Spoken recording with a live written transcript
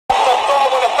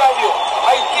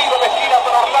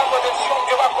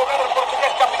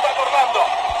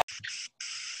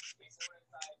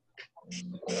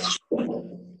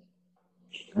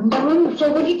Vamos, su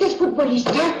abuelita es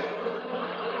futbolista.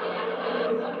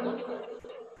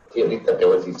 Sí, ahorita te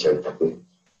voy a decir, chavita.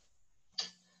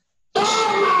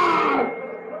 ¡Toma!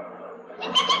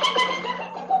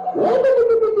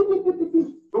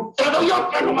 Te doy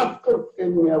otra nomás porque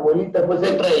mi abuelita fue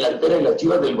centro delantera en las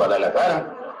Chivas del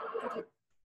Guadalajara.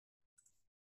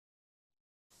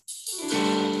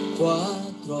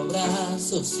 4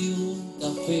 abrazos y un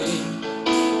café.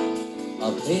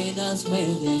 Apenas me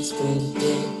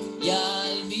desperté y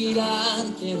al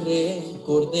mirarte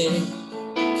recordé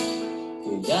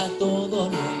que ya todo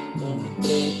lo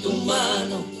encontré. Tu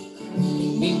mano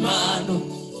en mi mano,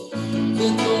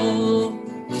 de todo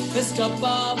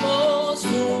escapamos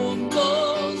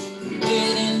juntos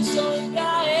en el sol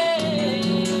caer.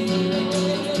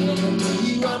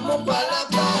 Y vamos pa' la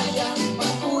playa,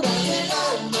 pa' curar el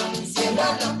alma,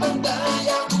 cierra la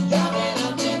pantalla, ya ve la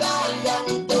medalla,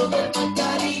 todo el mar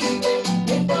Caribe,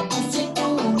 entra tu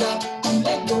cintura,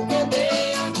 le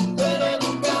coquetea, pero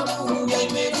nunca bulla y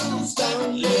me gusta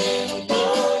lento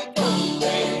y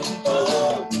contento,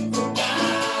 tu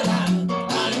cara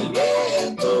al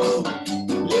viento,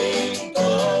 lento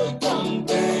y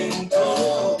contento,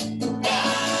 tu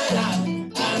cara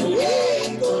al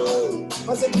viento,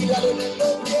 vas a tirar en el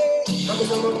toque.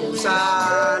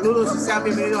 Saludos y sean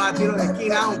bienvenidos a Tiro de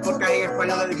Esquina, un podcast en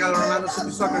español dedicado al Orlando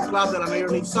City Soccer Club de la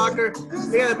Major League Soccer,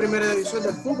 liga de primera división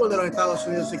del fútbol de los Estados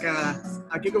Unidos y Canadá.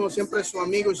 Aquí, como siempre, su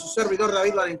amigo y su servidor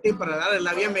David Valentín para darles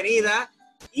la bienvenida,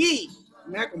 y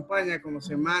me acompaña como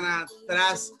semana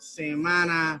tras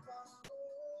semana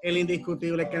el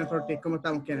indiscutible Kenneth Ortiz. ¿Cómo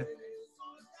estamos, Kenneth?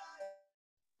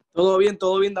 Todo bien,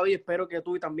 David. Espero que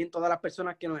tú y también todas las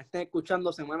personas que nos estén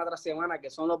escuchando semana tras semana,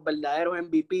 que son los verdaderos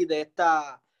MVP de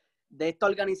esta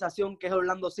organización que es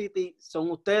Orlando City,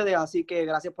 son ustedes. Así que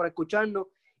gracias por escucharnos.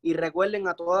 Y recuerden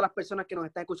a todas las personas que nos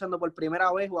están escuchando por primera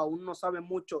vez o aún no saben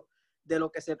mucho de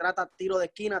lo que se trata Tiro de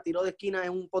Esquina. Tiro de Esquina es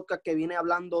un podcast que viene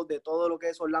hablando de todo lo que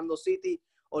es Orlando City,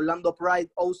 Orlando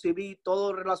Pride, OCB,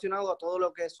 todo relacionado a todo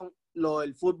lo que son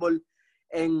el fútbol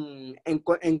en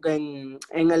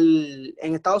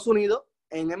Estados Unidos,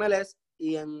 en MLS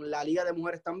y en la Liga de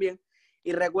Mujeres también.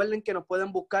 Y recuerden que nos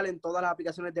pueden buscar en todas las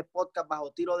aplicaciones de podcast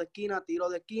bajo Tiro de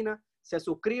Esquina. Se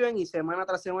suscriben y semana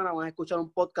tras semana van a escuchar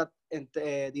un podcast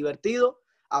divertido,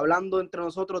 hablando entre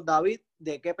nosotros, David,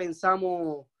 de qué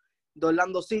pensamos de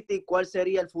Orlando City, cuál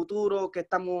sería el futuro, qué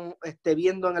estamos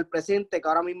viendo en el presente, que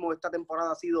ahora mismo esta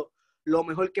temporada ha sido lo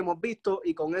mejor que hemos visto.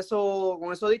 Y con eso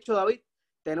dicho, David,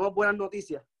 tenemos buenas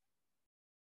noticias.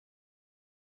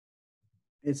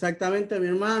 Exactamente, mi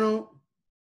hermano.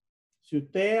 Si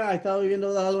usted ha estado viviendo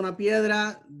debajo de una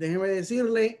piedra, déjeme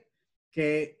decirle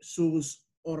que sus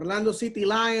Orlando City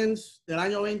Lions del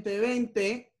año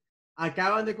 2020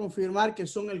 acaban de confirmar que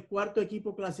son el cuarto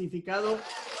equipo clasificado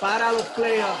para los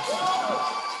playoffs.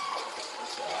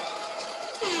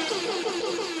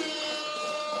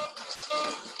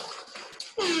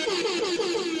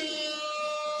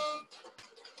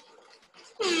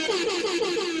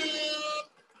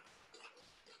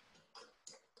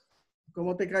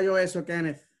 ¿Cómo te cayó eso,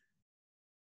 Kenneth?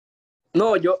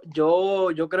 No, yo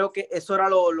creo que eso era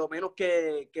lo menos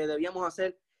que debíamos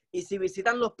hacer. Y si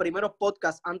visitan los primeros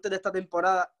podcasts antes de esta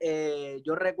temporada,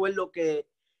 yo recuerdo que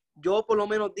yo por lo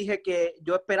menos dije que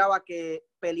yo esperaba que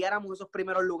peleáramos esos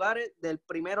primeros lugares, del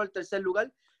primero al tercer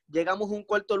lugar. Llegamos a un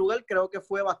cuarto lugar, creo que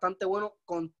fue bastante bueno,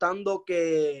 contando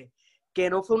que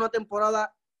no fue una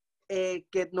temporada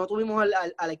que no tuvimos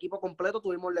al equipo completo,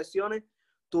 tuvimos lesiones,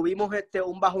 tuvimos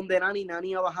un bajón de Nani.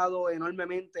 Nani ha bajado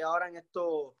enormemente ahora en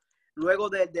esto. Luego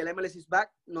del MLS is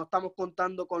back, no estamos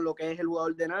contando con lo que es el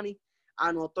jugador de Nani.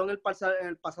 Anotó en el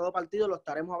pasado partido, lo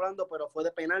estaremos hablando, pero fue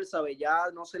de penal, ¿sabes?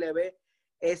 Ya no se le ve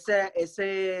ese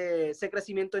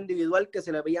crecimiento individual que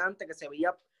se le veía antes, que se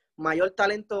veía mayor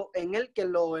talento en él que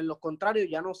en los contrarios.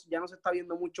 Ya no se está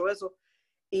viendo mucho eso.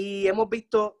 Y hemos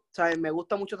visto, ¿sabes? Me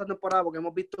gusta mucho esta temporada porque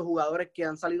hemos visto jugadores que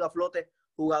han salido a flote,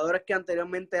 jugadores que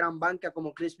anteriormente eran banca,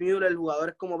 como Chris Mueller,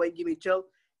 jugadores como Benji Michel,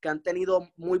 que han tenido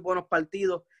muy buenos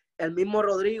partidos. El mismo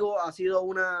Rodrigo ha sido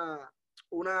una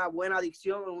buena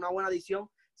adición,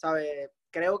 ¿sabes?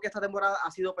 Creo que esta temporada ha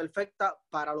sido perfecta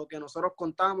para lo que nosotros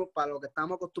contamos, para lo que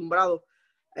estamos acostumbrados.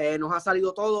 Nos ha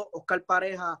salido todo. Oscar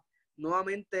Pareja,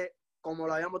 nuevamente, como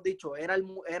lo habíamos dicho, era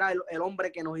el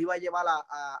hombre que nos iba a llevar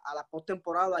a la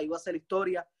postemporada, iba a hacer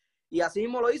historia. Y así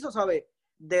mismo lo hizo, ¿sabes?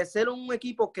 De ser un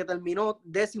equipo que terminó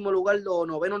 10º lugar o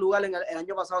 9º lugar el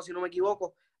año pasado, si no me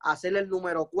equivoco, a ser el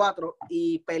número 4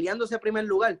 y peleando ese primer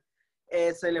lugar.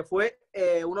 Se le fue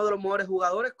uno de los mejores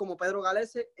jugadores como Pedro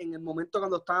Galese en el momento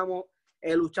cuando estábamos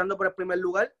luchando por el primer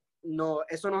lugar. No,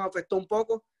 eso nos afectó un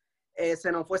poco.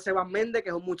 Se nos fue Sebas Méndez, que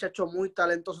es un muchacho muy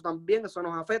talentoso también, eso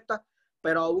nos afecta,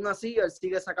 pero aún así él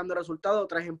sigue sacando resultados,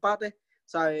 3 empates,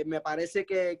 ¿sabes? Me parece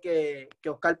que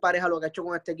Oscar Pareja lo que ha hecho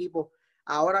con este equipo.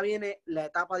 Ahora viene la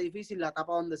etapa difícil, la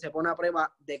etapa donde se pone a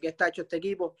prueba de qué está hecho este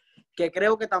equipo, que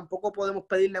creo que tampoco podemos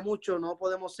pedirle mucho, no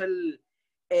podemos ser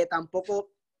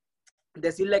tampoco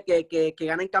decirle que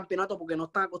ganen campeonato porque no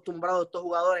están acostumbrados estos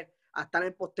jugadores a estar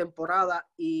en postemporada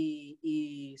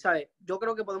y, ¿sabes? Yo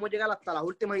creo que podemos llegar hasta las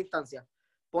últimas instancias.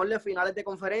 Ponle finales de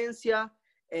conferencia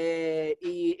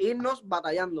y irnos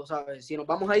batallando, ¿sabes? Si nos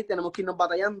vamos ahí, tenemos que irnos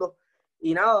batallando.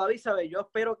 Y nada, David, ¿sabes? Yo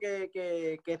espero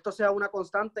que esto sea una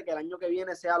constante, que el año que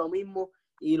viene sea lo mismo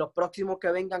y los próximos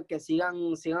que vengan, que sigan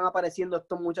apareciendo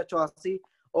estos muchachos así.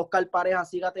 Oscar Pareja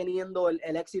siga teniendo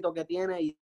el éxito que tiene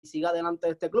y siga adelante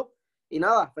de este club. Y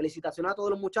nada, felicitaciones a todos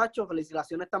los muchachos,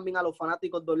 felicitaciones también a los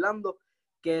fanáticos de Orlando,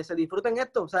 que se disfruten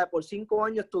esto. O sea, por 5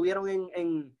 años estuvieron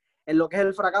en lo que es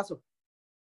el fracaso.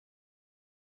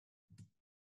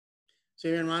 Sí,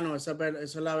 mi hermano, eso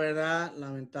es la verdad.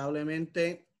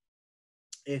 Lamentablemente,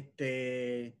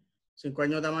 5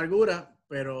 años de amargura,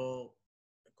 pero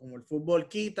como el fútbol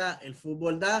quita, el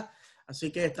fútbol da.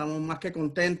 Así que estamos más que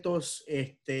contentos.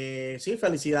 Sí,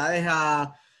 felicidades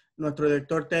a nuestro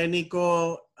director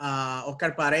técnico, a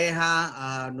Oscar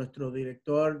Pareja, a nuestro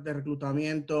director de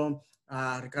reclutamiento,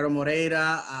 a Ricardo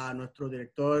Moreira, a nuestro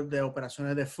director de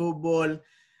operaciones de fútbol,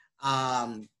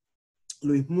 a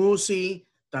Luis Musi.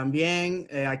 También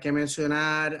hay que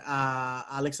mencionar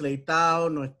a Alex Leitao,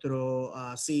 nuestro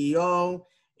CEO,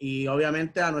 y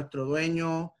obviamente a nuestro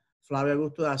dueño, Flavio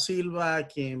Augusto da Silva,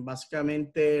 quien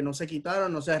básicamente no se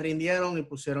quitaron, no se rindieron y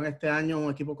pusieron este año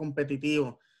un equipo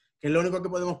competitivo, que es lo único que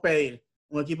podemos pedir,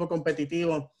 un equipo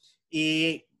competitivo.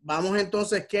 Y vamos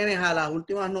entonces, Kenneth, a las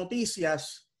últimas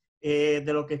noticias de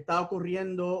lo que está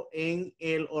ocurriendo en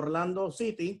el Orlando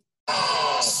City.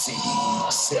 Sí,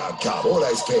 se acabó la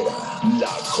espera.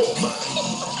 La Comay.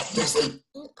 Desde el...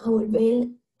 A volver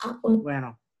a...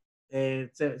 Bueno,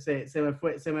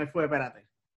 se me fue, espérate.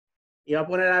 Iba a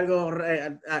poner algo,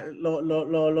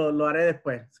 lo haré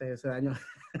después, se dañó.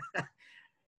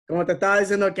 Como te estaba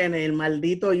diciendo, que en el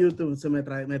maldito YouTube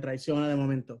me traiciona de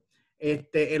momento.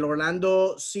 El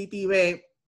Orlando City B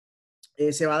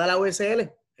se va de la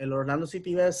USL. El Orlando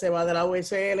City B se va de la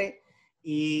USL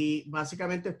y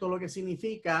básicamente esto lo que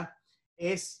significa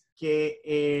es que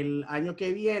el año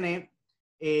que viene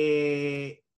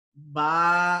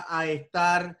va a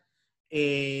estar,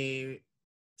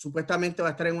 supuestamente va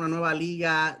a estar en una nueva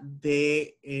liga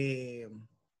de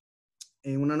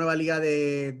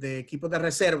equipos de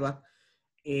reserva.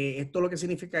 Esto lo que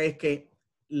significa es que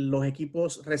los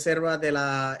equipos reserva de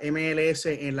la MLS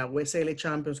en la USL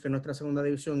Champions, que es nuestra segunda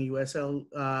división, y USL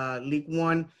League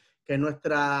One, que es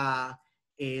nuestra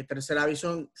tercera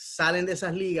división, salen de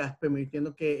esas ligas,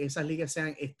 permitiendo que esas ligas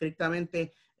sean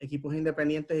estrictamente equipos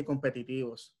independientes y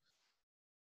competitivos.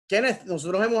 Kenneth,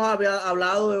 nosotros hemos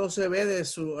hablado de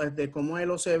OCB, de cómo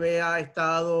el OCB ha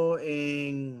estado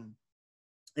en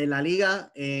la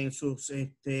liga, en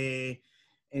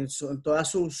todas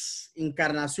sus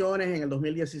encarnaciones, en el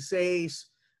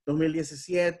 2016,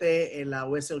 2017, en la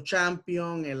USL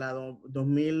Champion, en la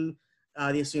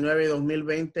 2019 y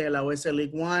 2020, en la USL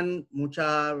League One.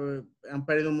 Muchas han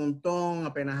perdido un montón,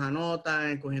 apenas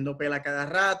anotan, cogiendo pela cada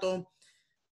rato.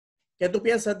 ¿Qué tú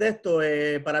piensas de esto?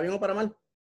 ¿Para bien o para mal?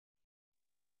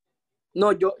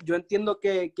 No, yo entiendo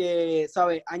que,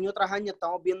 ¿sabes? Año tras año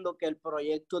estamos viendo que el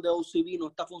proyecto de OCB no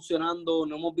está funcionando.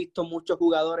 No hemos visto muchos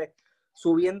jugadores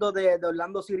subiendo de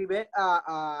Orlando City B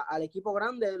al equipo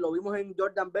grande. Lo vimos en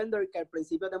Jordan Bender, que al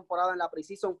principio de temporada en la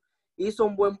preseason hizo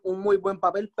un muy buen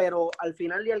papel, pero al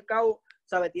final y al cabo,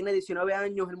 ¿sabes? Tiene 19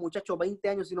 años, el muchacho 20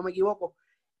 años, si no me equivoco.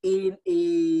 Y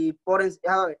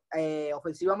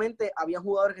ofensivamente había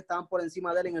jugadores que estaban por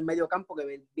encima de él en el medio campo,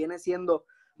 que viene siendo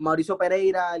Mauricio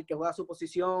Pereira, el que juega su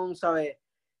posición, ¿sabes?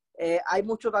 Hay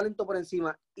mucho talento por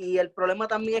encima. Y el problema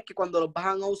también es que cuando los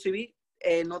bajan a OCB,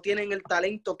 no tienen el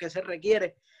talento que se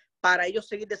requiere para ellos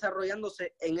seguir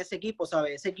desarrollándose en ese equipo,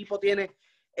 ¿sabes? Ese equipo tiene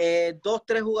 2,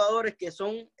 3 jugadores que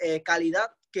son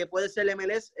calidad, que puede ser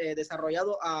MLS,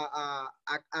 desarrollado a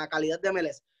calidad de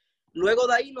MLS. Luego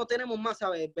de ahí no tenemos más,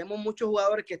 ¿sabes? Vemos muchos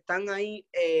jugadores que están ahí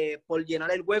por llenar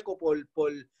el hueco,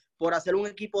 por hacer un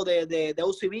equipo de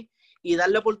OCB y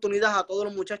darle oportunidad a todos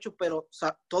los muchachos, pero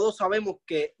todos sabemos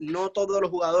que no todos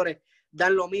los jugadores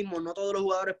dan lo mismo, no todos los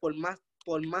jugadores por más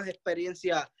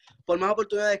experiencia, por más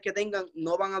oportunidades que tengan,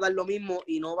 no van a dar lo mismo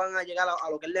y no van a llegar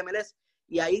a lo que es el MLS.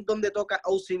 Y ahí es donde toca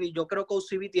OCB. Yo creo que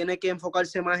OCB tiene que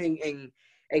enfocarse más en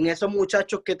esos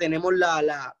muchachos que tenemos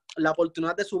la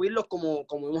oportunidad de subirlos, como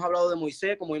hemos hablado de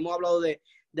Moisés, como hemos hablado de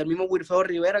del mismo Wilfredo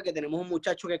Rivera, que tenemos un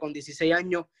muchacho que con 16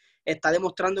 años está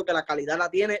demostrando que la calidad la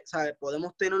tiene, ¿sabes?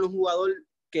 Podemos tener un jugador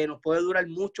que nos puede durar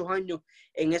muchos años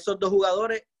en esos dos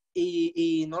jugadores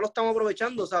y no lo estamos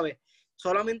aprovechando, ¿sabes?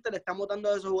 Solamente le estamos dando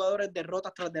a esos jugadores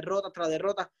derrotas tras derrotas tras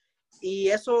derrotas y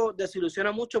eso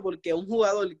desilusiona mucho porque un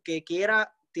jugador que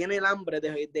tiene el hambre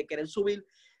de querer subir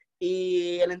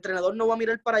y el entrenador no va a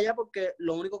mirar para allá porque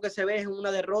lo único que se ve es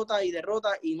una derrota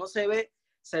y no se ve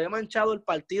manchado el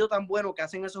partido tan bueno que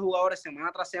hacen esos jugadores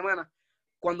semana tras semana.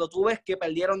 Cuando tú ves que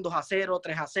perdieron 2-0,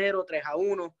 3-0,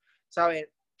 3-1, ¿sabes?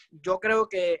 Yo creo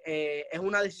que es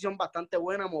una decisión bastante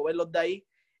buena moverlos de ahí,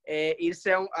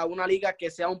 irse a una liga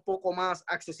que sea un poco más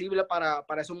accesible para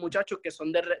esos muchachos que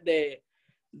son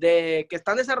que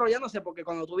están desarrollándose, porque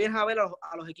cuando tú vienes a ver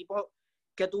a los equipos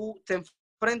que tú te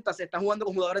enfrentas, se están jugando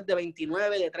con jugadores de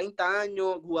 29, de 30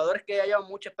 años, jugadores que ya llevan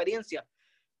mucha experiencia,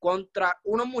 contra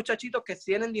unos muchachitos que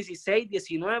tienen 16,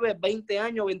 19, 20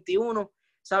 años, 21,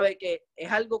 sabe que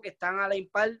es algo que están a la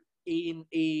impar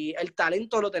y el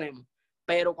talento lo tenemos.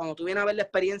 Pero cuando tú vienes a ver la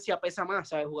experiencia pesa más,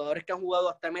 ¿sabes? Jugadores que han jugado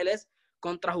hasta MLS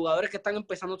contra jugadores que están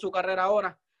empezando su carrera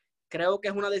ahora. Creo que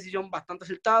es una decisión bastante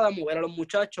acertada, mover a los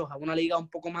muchachos a una liga un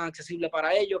poco más accesible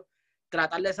para ellos,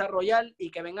 tratar de desarrollar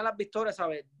y que vengan las victorias,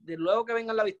 ¿sabes? De luego que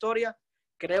vengan las victorias,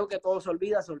 creo que todo se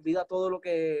olvida todo lo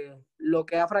que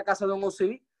ha fracasado en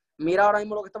OCB. Mira ahora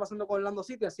mismo lo que está pasando con Orlando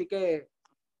City, así que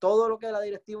todo lo que la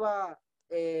directiva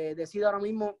decida ahora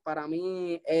mismo, para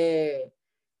mí es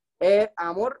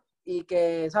amor y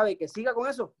que, ¿sabe? Que siga con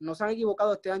eso. No se han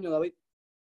equivocado este año, David.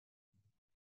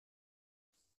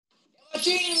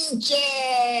 ¡Chinche!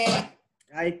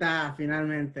 Ahí está,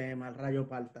 finalmente, mal rayo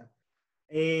parta.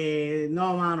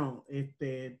 No, mano,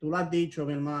 tú lo has dicho,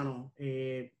 mi hermano.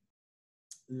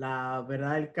 La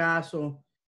verdad del caso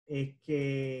es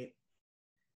que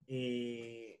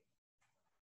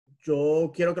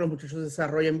yo quiero que los muchachos se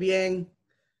desarrollen bien.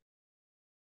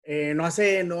 No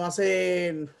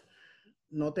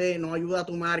ayuda a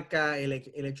tu marca el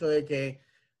hecho de que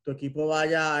tu equipo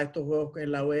vaya a estos juegos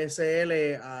en la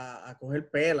USL a coger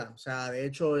pela. O sea, de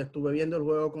hecho, estuve viendo el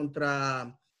juego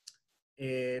contra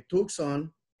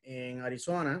Tucson en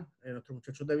Arizona, nuestros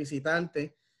muchachos de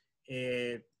visitante.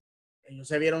 Ellos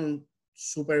se vieron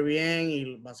súper bien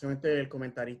y básicamente el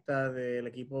comentarista del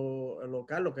equipo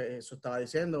local lo que eso estaba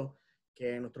diciendo,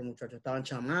 que nuestros muchachos estaban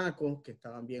chamacos, que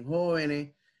estaban bien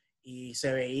jóvenes y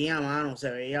se veía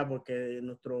porque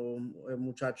nuestros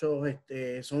muchachos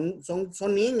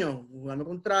son niños jugando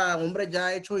contra hombres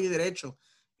ya hechos y derechos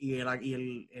y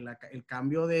el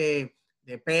cambio de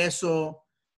peso,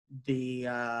 de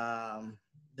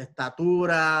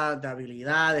estatura, de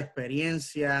habilidad, de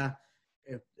experiencia.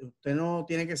 Usted no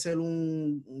tiene que ser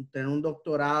tener un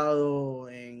doctorado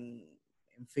en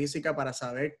física para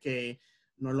saber que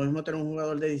no es lo mismo tener un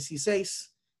jugador de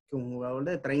 16 que un jugador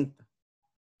de 30.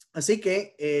 Así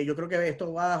que yo creo que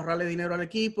esto va a ahorrarle dinero al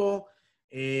equipo.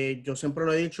 Yo siempre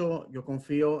lo he dicho, yo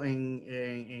confío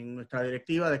en nuestra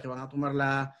directiva de que van a tomar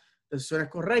las decisiones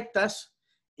correctas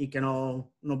y que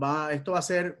esto va a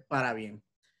ser para bien.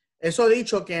 Eso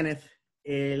dicho, Kenneth,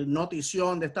 el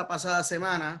notición de esta pasada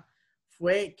semana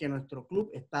fue que nuestro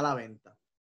club está a la venta.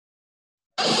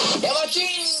 ¡Qué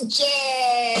bochinche!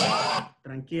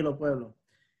 Tranquilo, pueblo.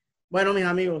 Bueno, mis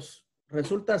amigos,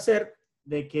 resulta ser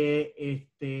de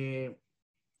que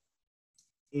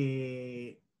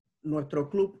nuestro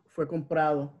club fue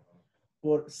comprado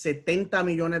por $70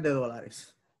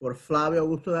 millones por Flavio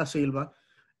Augusto da Silva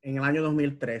en el año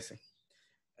 2013.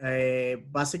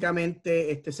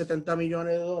 Básicamente, este $70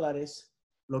 millones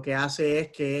lo que hace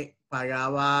es que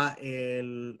pagaba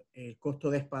el costo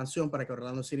de expansión para que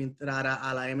Orlando City entrara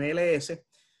a la MLS.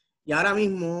 Y ahora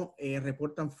mismo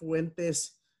reportan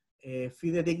fuentes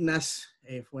fidedignas,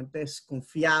 fuentes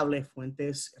confiables,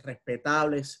 fuentes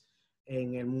respetables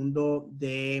en el mundo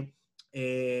del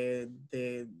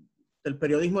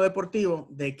periodismo deportivo,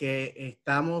 de que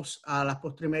estamos a las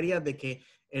postrimerías de que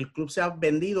el club se ha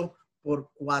vendido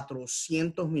por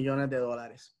 $400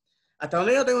 millones. Hasta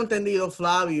donde yo tengo entendido,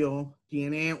 Flavio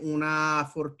tiene una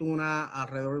fortuna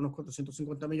alrededor de unos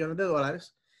 $450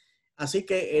 millones. Así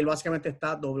que él básicamente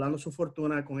está doblando su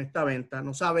fortuna con esta venta.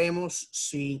 No sabemos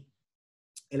si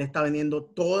él está vendiendo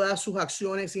todas sus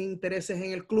acciones e intereses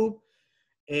en el club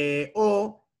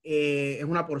o es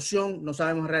una porción. No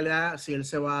sabemos en realidad si él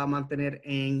se va a mantener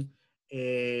en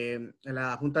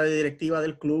la junta de directiva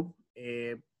del club.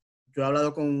 Yo he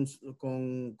hablado con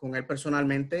él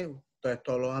personalmente. Ustedes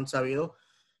todos lo han sabido,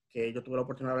 que yo tuve la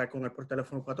oportunidad de hablar con él por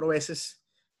teléfono 4 veces.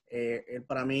 Él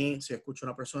para mí, si escucho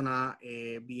una persona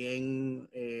bien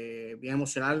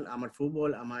emocional, ama el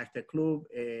fútbol, ama este club,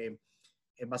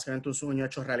 es básicamente un sueño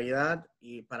hecho realidad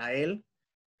y para él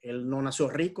no nació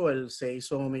rico, él se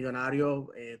hizo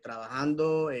millonario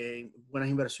trabajando, buenas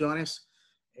inversiones,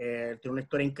 tiene una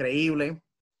historia increíble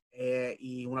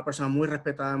y una persona muy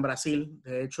respetada en Brasil.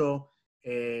 De hecho,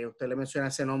 usted le menciona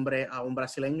ese nombre a un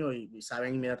brasileño y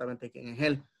saben inmediatamente quién es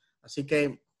él. Así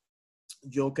que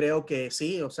yo creo que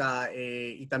sí, o sea,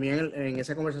 y también en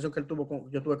esa conversación que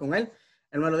yo tuve con él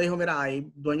me lo dijo, mira, hay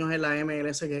dueños en la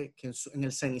MLS que en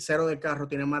el cenicero del carro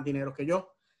tienen más dinero que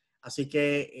yo, así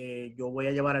que yo voy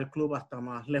a llevar al club hasta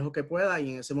más lejos que pueda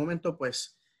y en ese momento,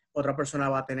 pues, otra persona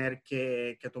va a tener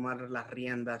que tomar las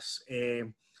riendas.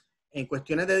 En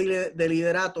cuestiones de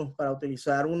liderato, para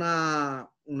utilizar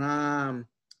una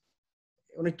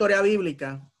historia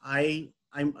bíblica, hay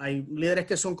líderes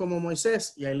que son como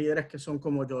Moisés y hay líderes que son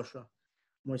como Joshua.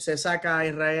 Moisés saca a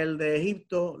Israel de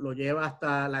Egipto, lo lleva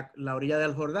hasta la orilla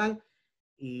del Jordán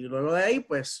y luego de ahí,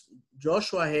 pues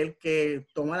Joshua es el que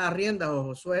toma las riendas, o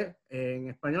Josué en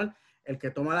español, el que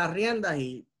toma las riendas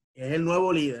y es el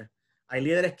nuevo líder. Hay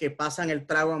líderes que pasan el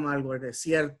trago amargo, el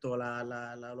desierto,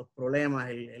 los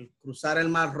problemas, el cruzar el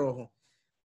Mar Rojo.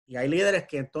 Y hay líderes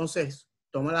que entonces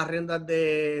toman las riendas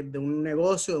de un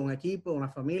negocio, de un equipo, de una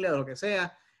familia, de lo que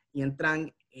sea, y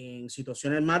entran en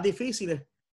situaciones más difíciles,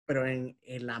 pero en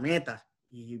la meta.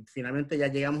 Y finalmente ya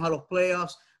llegamos a los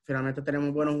playoffs, finalmente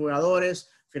tenemos buenos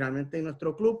jugadores, finalmente en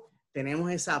nuestro club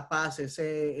tenemos esa paz,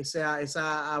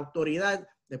 esa autoridad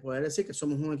de poder decir que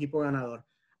somos un equipo ganador.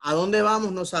 ¿A dónde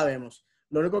vamos? No sabemos.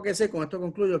 Lo único que sé, con esto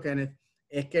concluyo, Kenneth,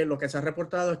 es que lo que se ha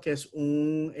reportado es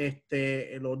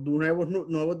que los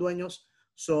nuevos dueños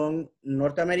son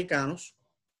norteamericanos,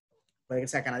 puede que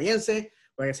sean canadienses,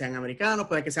 puede que sean americanos,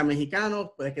 puede que sean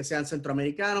mexicanos, puede que sean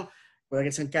centroamericanos, puede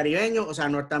que sean caribeños, o sea,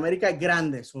 Norteamérica es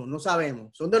grande, no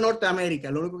sabemos, son de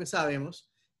Norteamérica, lo único que sabemos,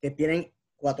 que tienen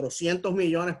 400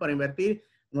 millones para invertir,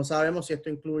 no sabemos si esto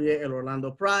incluye el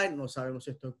Orlando Pride, no sabemos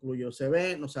si esto incluye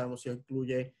OCB, no sabemos si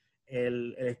incluye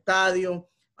el estadio.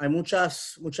 Hay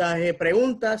muchas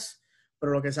preguntas,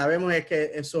 pero lo que sabemos es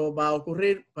que eso va a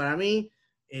ocurrir. Para mí,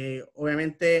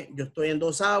 obviamente, yo estoy en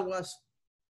dos aguas.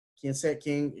 Si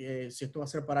esto va a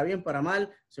ser para bien, para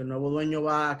mal, si el nuevo dueño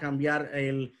va a cambiar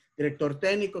el director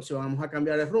técnico, si vamos a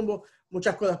cambiar el rumbo.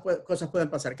 Muchas cosas pueden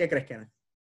pasar. ¿Qué crees, Kenneth?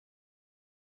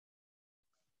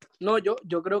 No, yo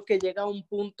creo que llega un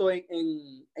punto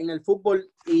en el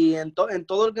fútbol y en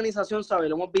toda organización, ¿sabes?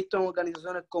 Lo hemos visto en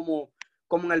organizaciones como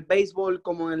en el béisbol,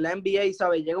 como en la NBA,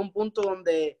 ¿sabes? Llega un punto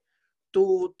donde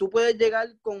tú puedes llegar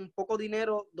con poco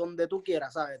dinero donde tú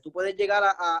quieras, ¿sabes? Tú puedes llegar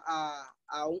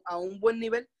a un buen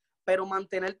nivel, pero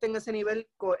mantenerte en ese nivel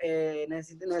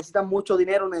necesitas mucho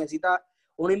dinero, necesitas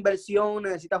una inversión,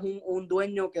 necesitas un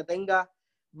dueño que tenga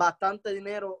bastante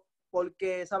dinero,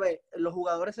 porque, ¿sabes? Los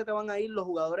jugadores se te van a ir, los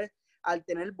jugadores al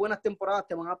tener buenas temporadas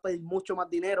te van a pedir mucho más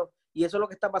dinero, y eso es lo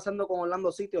que está pasando con Orlando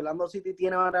City. Orlando City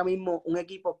tiene ahora mismo un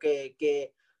equipo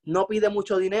que no pide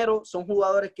mucho dinero, son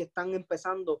jugadores que están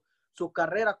empezando sus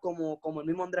carreras como el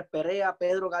mismo Andrés Perea.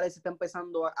 Pedro Galese está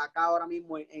empezando acá ahora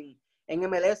mismo en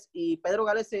MLS, y Pedro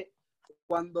Galese,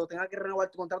 cuando tenga que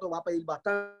renovar tu contrato, va a pedir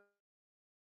bastante.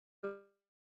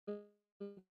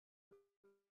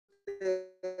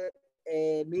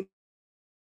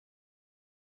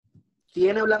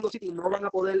 Tiene Orlando City, no van a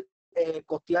poder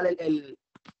costear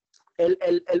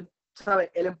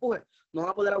 ¿sabe? El empuje, no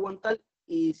van a poder aguantar,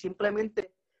 y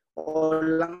simplemente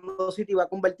Orlando City va a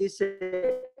convertirse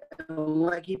en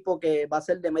un equipo que va a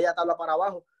ser de media tabla para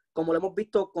abajo, como lo hemos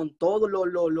visto con todos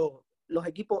los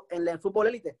equipos en el fútbol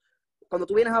élite. Cuando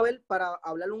tú vienes a ver, para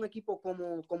hablar de un equipo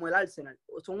como el Arsenal,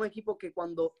 son un equipo que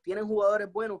cuando tienen jugadores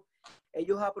buenos,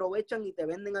 ellos aprovechan y te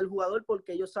venden al jugador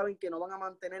porque ellos saben que no van a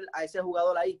mantener a ese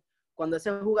jugador ahí. Cuando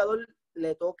ese jugador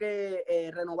le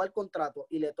toque renovar contrato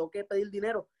y le toque pedir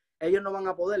dinero, ellos no van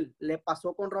a poder. Les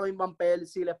pasó con Robin Van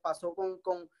Persie, les pasó con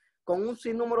un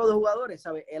sinnúmero de jugadores,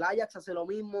 ¿sabes? El Ajax hace lo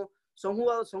mismo.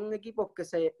 Son equipos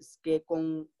que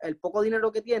con el poco dinero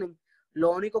que tienen,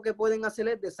 lo único que pueden hacer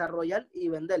es desarrollar y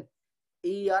vender.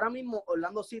 Y ahora mismo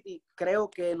Orlando City, creo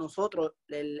que nosotros,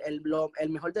 el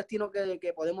mejor destino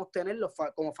que podemos tener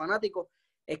como fanáticos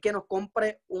es que nos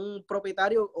compre un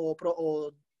propietario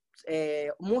o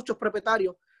muchos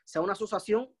propietarios, sea una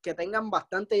asociación que tengan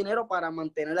bastante dinero para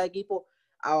mantener al equipo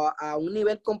a un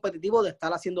nivel competitivo, de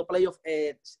estar haciendo playoffs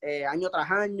año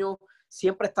tras año,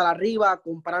 siempre estar arriba,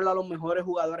 comprarlo a los mejores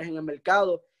jugadores en el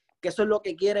mercado, que eso es lo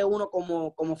que quiere uno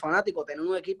como fanático, tener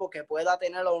un equipo que pueda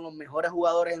tener a los mejores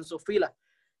jugadores en sus filas.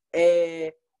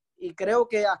 Y creo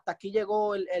que hasta aquí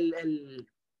llegó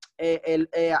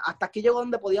hasta aquí llegó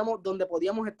donde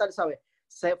podíamos estar, ¿sabes?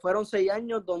 Fueron 6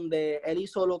 años donde él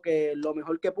hizo lo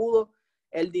mejor que pudo.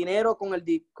 el dinero, con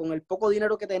el poco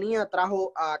dinero que tenía,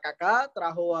 trajo a Kaká,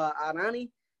 trajo a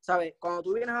Nani, ¿sabes? Cuando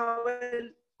tú vienes a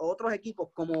ver otros equipos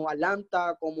como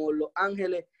Atlanta, como Los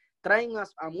Ángeles, traen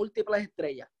a múltiples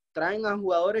estrellas, traen a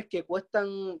jugadores que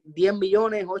cuestan 10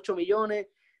 millones, 8 millones,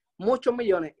 muchos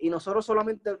millones, y nosotros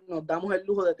solamente nos damos el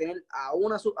lujo de tener a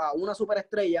una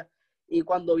superestrella, y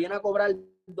cuando viene a cobrar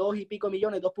 2 y pico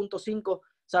millones, 2.5,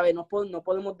 ¿sabes? No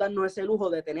podemos darnos ese lujo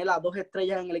de tener a 2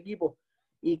 estrellas en el equipo,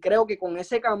 y creo que con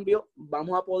ese cambio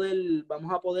vamos a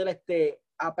poder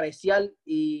apreciar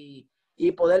y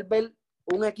poder ver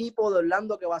un equipo de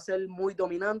Orlando que va a ser muy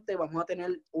dominante. Vamos a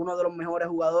tener uno de los mejores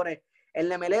jugadores en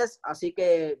la MLS, así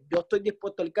que yo estoy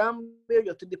dispuesto al cambio,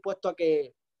 yo estoy dispuesto a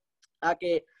que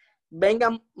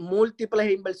vengan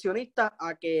múltiples inversionistas,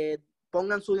 a que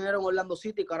pongan su dinero en Orlando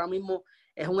City, que ahora mismo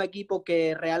es un equipo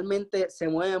que realmente se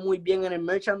mueve muy bien en el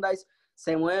merchandise,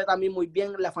 se mueve también muy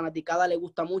bien, la fanaticada le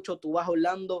gusta mucho. Tú vas a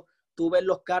Orlando, tú ves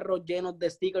los carros llenos de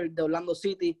stickers de Orlando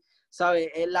City,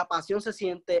 ¿sabes? La pasión se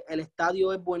siente, el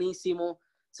estadio es buenísimo,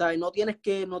 ¿sabes? No tienes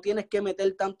que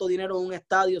meter tanto dinero en un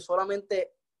estadio,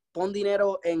 solamente pon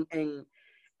dinero en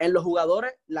los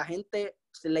jugadores. La gente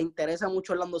le interesa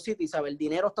mucho Orlando City, ¿sabes? El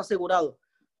dinero está asegurado.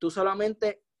 Tú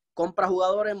solamente compras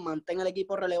jugadores, mantén el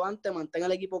equipo relevante, mantén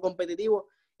el equipo competitivo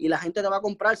y la gente te va a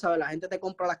comprar, ¿sabes? La gente te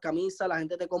compra las camisas, la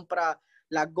gente te compra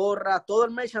las gorras, todo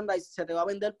el merchandise se te va a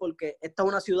vender porque esta es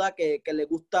una ciudad que le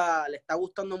está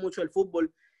gustando mucho el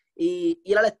fútbol, y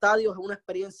ir al estadio es una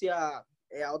experiencia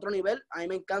a otro nivel. A mí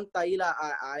me encanta ir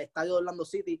al estadio de Orlando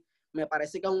City, me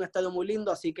parece que es un estadio muy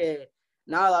lindo, así que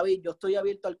nada, David, yo estoy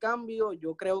abierto al cambio,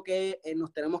 yo creo que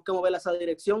nos tenemos que mover a esa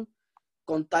dirección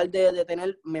con tal de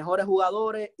tener mejores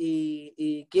jugadores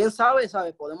y quién sabe,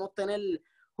 podemos tener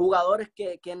jugadores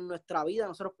que en nuestra vida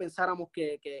nosotros pensáramos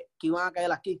que iban a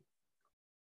caer aquí.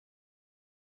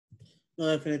 No,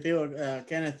 definitivo,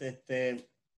 Kenneth.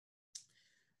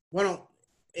 Bueno,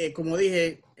 como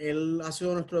dije, él ha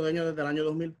sido nuestro dueño desde el año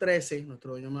 2013,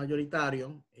 nuestro dueño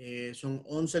mayoritario. Son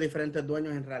 11 diferentes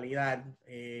dueños en realidad.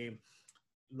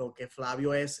 Lo que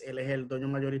Flavio él es el dueño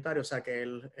mayoritario, o sea que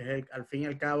él es al fin y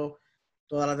al cabo,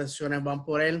 todas las decisiones van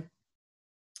por él.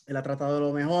 Él ha tratado de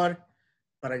lo mejor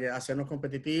para hacernos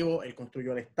competitivos. Él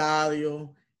construyó el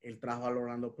estadio, él trajo al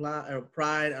Orlando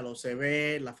Pride, al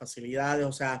OCB, las facilidades.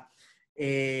 O sea,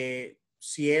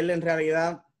 si él en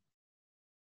realidad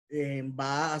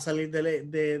va a salir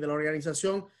de la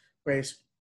organización, pues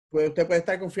usted puede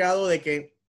estar confiado de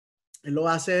que él lo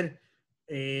va a hacer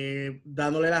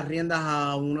dándole las riendas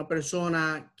a una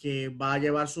persona que va a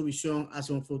llevar su visión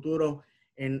hacia un futuro.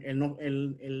 Él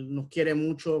nos quiere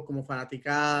mucho como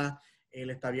fanaticada, él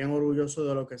está bien orgulloso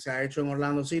de lo que se ha hecho en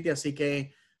Orlando City, así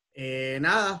que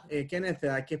nada, Kenneth,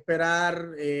 hay que esperar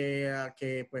a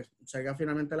que pues salga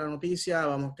finalmente la noticia,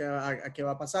 vamos a qué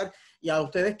va a pasar. Y a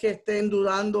ustedes que estén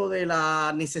dudando de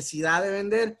la necesidad de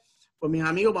vender, pues mis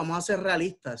amigos, vamos a ser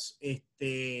realistas.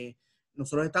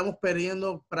 Nosotros estamos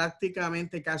perdiendo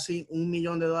prácticamente casi $1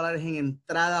 millón en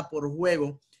entrada por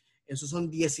juego. Esos son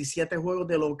 17 juegos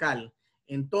de local.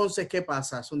 Entonces, ¿qué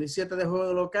pasa? Son 17 de juego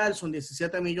de local, son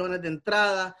 17 millones de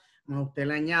entrada, más usted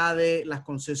le añade las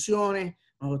concesiones,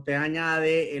 más usted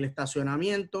añade el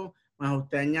estacionamiento, más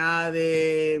usted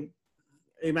añade,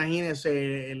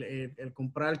 imagínese, el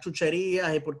comprar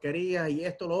chucherías y porquerías y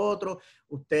esto, lo otro.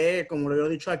 Usted, como lo he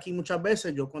dicho aquí muchas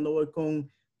veces, yo cuando voy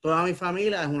con toda mi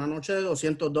familia es una noche de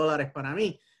 $200 para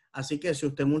mí. Así que si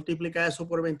usted multiplica eso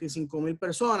por 25,000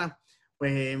 personas,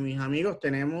 pues mis amigos,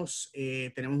 tenemos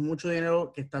mucho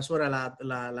dinero que está sobre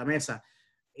la mesa.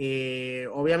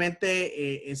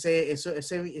 Obviamente,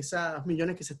 esos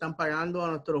millones que se están pagando a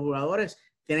nuestros jugadores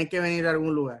tienen que venir de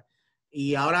algún lugar.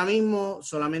 Y ahora mismo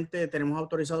solamente tenemos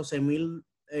autorizados 6,000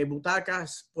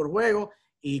 butacas por juego.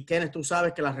 Y Kenneth, tú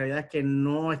sabes que la realidad es que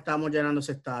no estamos llenando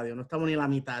ese estadio, no estamos ni la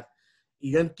mitad.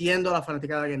 Y yo entiendo a la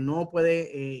fanaticada que no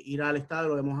puede ir al estadio,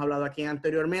 lo hemos hablado aquí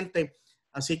anteriormente.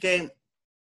 Así que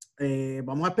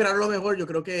vamos a esperar lo mejor. Yo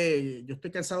creo que yo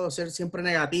estoy cansado de ser siempre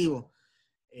negativo.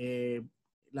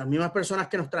 Las mismas personas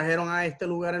que nos trajeron a este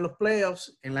lugar en los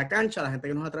playoffs, en la cancha, la gente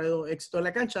que nos ha traído éxito en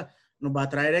la cancha, nos va a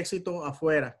traer éxito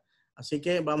afuera. Así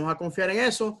que vamos a confiar en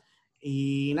eso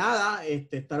y nada,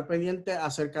 estar pendiente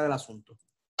acerca del asunto.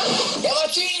 ¡Qué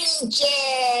bochinche!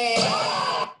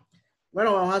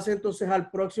 Bueno, vamos a hacer entonces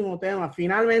al próximo tema.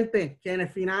 Finalmente,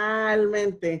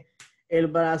 el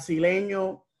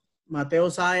brasileño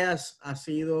Mateo Zayas ha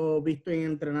sido visto en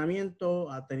entrenamiento,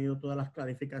 ha tenido todas las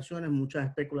clarificaciones, muchas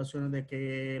especulaciones de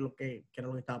qué era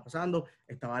lo que estaba pasando.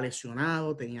 Estaba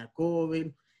lesionado, tenía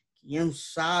COVID, quién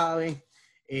sabe.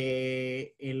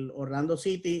 el Orlando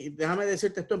City. Déjame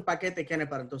decirte esto en paquete, Kenneth,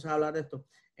 para entonces hablar de esto.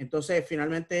 Entonces,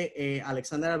 finalmente,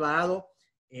 Alexander Alvarado,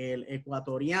 el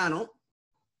ecuatoriano,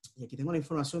 y aquí tengo la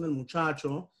información del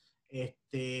muchacho,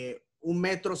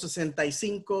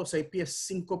 1,65 m, 6 pies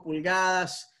 5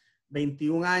 pulgadas,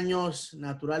 21 años,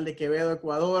 natural de Quevedo,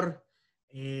 Ecuador.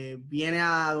 Viene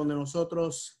a donde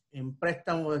nosotros en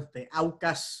préstamo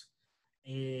Aucas,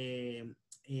 en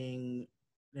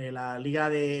la Liga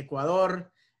de Ecuador.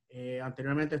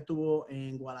 Anteriormente estuvo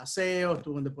en Gualaceo,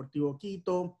 estuvo en Deportivo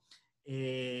Quito.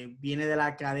 Viene de la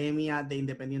Academia de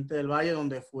Independiente del Valle,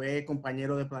 donde fue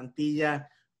compañero de plantilla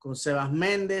con Sebas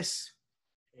Méndez.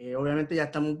 Obviamente ya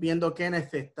estamos viendo que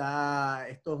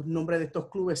estos nombres de estos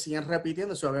clubes siguen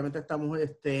repitiéndose. Obviamente estamos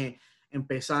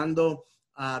empezando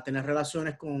a tener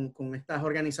relaciones con estas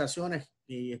organizaciones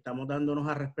y estamos dándonos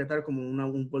a respetar como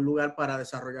un buen lugar para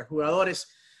desarrollar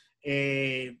jugadores.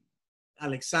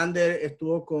 Alexander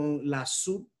estuvo con la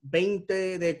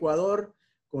Sub-20 de Ecuador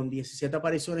con 17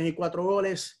 apariciones y 4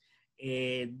 goles,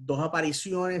 2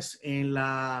 apariciones en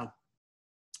la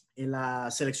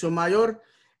selección mayor.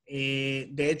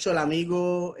 De hecho, el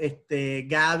amigo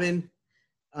Gavin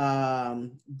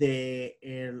de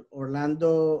el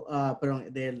Orlando,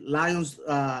 del Lions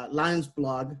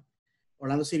Blog,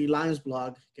 Orlando City Lions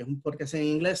Blog, que es un podcast en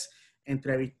inglés,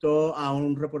 entrevistó a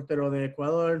un reportero de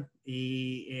Ecuador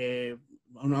y a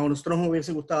nosotros nos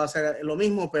hubiese gustado hacer lo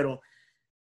mismo, pero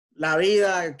la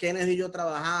vida, Kenneth y yo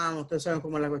trabajamos, ustedes saben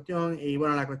cómo es la cuestión, y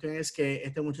bueno, la cuestión es que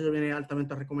este muchacho viene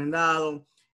altamente recomendado.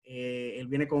 Él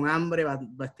viene con hambre, va a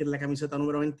vestir la camiseta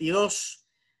número 22.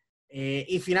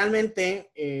 Y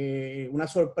finalmente, una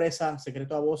sorpresa,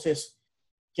 secreto a voces,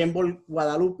 Kemble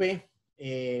Guadalupe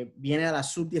viene a la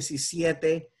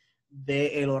Sub-17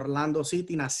 del Orlando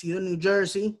City, nacido en New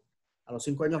Jersey. A los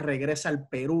 5 años regresa al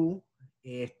Perú,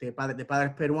 de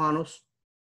padres peruanos.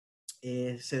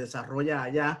 Se desarrolla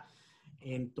allá.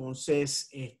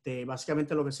 Entonces,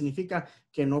 básicamente lo que significa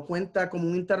que no cuenta como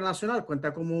un internacional,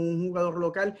 cuenta como un jugador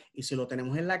local, y si lo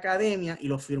tenemos en la academia y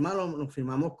lo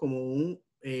firmamos como un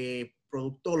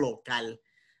producto local.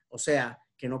 O sea,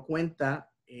 que no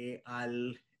cuenta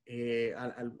al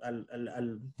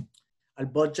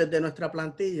budget de nuestra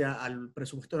plantilla, al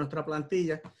presupuesto de nuestra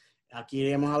plantilla. Aquí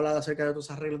hemos hablado acerca de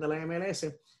otros arreglos de la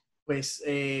MLS. Pues,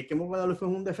 Kemble Guadalupe fue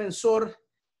un defensor,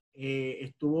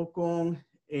 estuvo con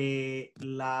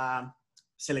la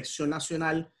selección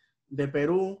nacional de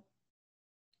Perú,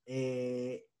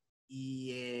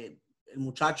 y el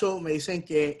muchacho me dicen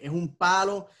que es un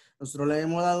palo. Nosotros le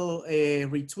hemos dado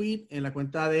retweet en la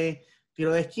cuenta de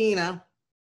Tiro de Esquina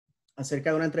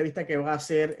acerca de una entrevista que va a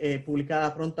ser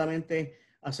publicada prontamente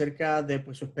acerca de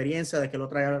pues, su experiencia, de que lo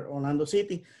trae a Orlando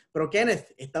City. Pero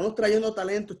Kenneth, estamos trayendo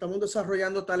talento, estamos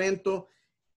desarrollando talento.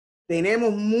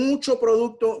 Tenemos mucho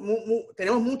producto,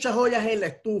 tenemos muchas ollas en la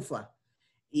estufa.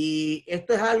 Y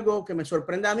esto es algo que me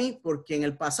sorprende a mí porque en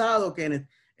el pasado, Kenneth,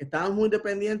 estábamos muy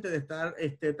dependientes de estar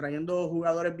trayendo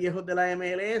jugadores viejos de la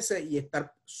MLS y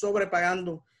estar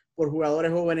sobrepagando por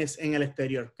jugadores jóvenes en el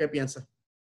exterior. ¿Qué piensas?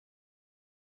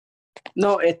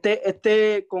 No,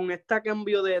 con este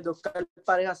cambio de Oscar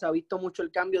Pareja se ha visto mucho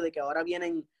el cambio de que ahora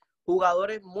vienen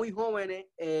jugadores muy jóvenes,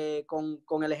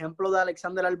 con el ejemplo de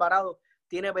Alexander Alvarado.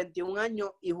 Tiene 21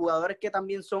 años y jugadores que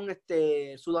también son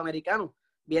sudamericanos.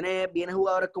 Viene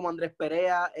jugadores como Andrés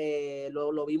Perea,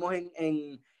 lo vimos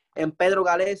en Pedro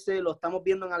Galese, lo estamos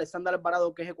viendo en Alexander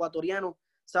Alvarado, que es ecuatoriano,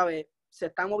 ¿sabes? Se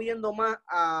está moviendo más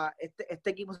a este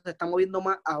equipo, se está moviendo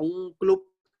más a un club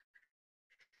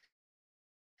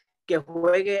que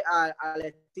juegue al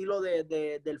estilo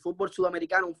del fútbol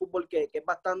sudamericano, un fútbol que es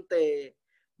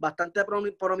bastante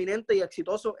prominente y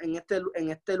exitoso en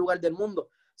este lugar del mundo.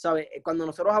 ¿Sabes? Cuando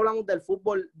nosotros hablamos del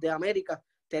fútbol de América,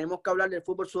 tenemos que hablar del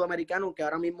fútbol sudamericano, que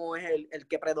ahora mismo es el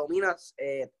que predomina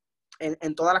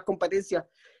en todas las competencias.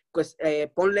 Pues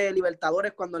ponle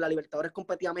Libertadores, cuando en la Libertadores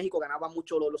competía México, ganaban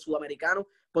mucho los sudamericanos,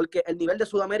 porque el nivel de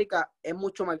Sudamérica es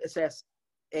mucho más,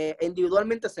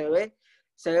 individualmente se ve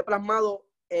plasmado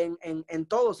en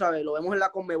todo, ¿sabes? Lo vemos en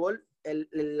la Conmebol,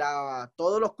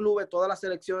 todos los clubes, todas las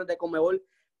selecciones de Conmebol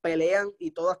pelean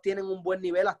y todas tienen un buen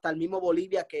nivel, hasta el mismo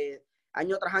Bolivia, que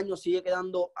año tras año sigue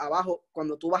quedando abajo.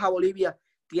 Cuando tú vas a Bolivia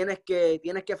tienes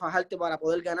que fajarte para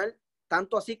poder ganar,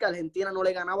 tanto así que Argentina no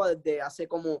le ganaba desde hace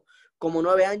como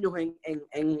 9 años en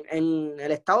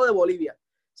el estado de Bolivia.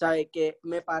 ¿Sabes? Que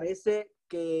me parece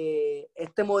que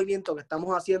este movimiento que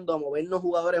estamos haciendo a movernos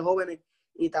jugadores jóvenes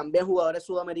y también jugadores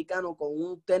sudamericanos con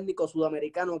un técnico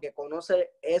sudamericano que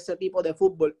conoce ese tipo de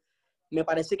fútbol, me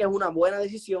parece que es una buena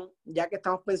decisión, ya que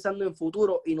estamos pensando en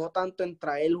futuro y no tanto en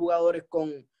traer jugadores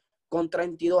con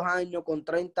 32 años, con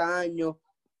 30 años,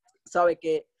 ¿sabe?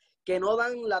 Que no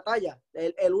dan la talla.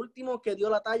 El último que dio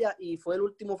la talla y fue el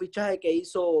último fichaje que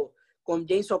hizo con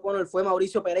James O'Connell fue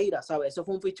Mauricio Pereira, ¿sabe? Eso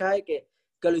fue un fichaje que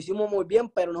lo hicimos muy bien,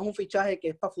 pero no es un fichaje que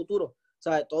es para futuro,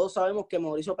 ¿sabe? Todos sabemos que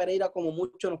Mauricio Pereira como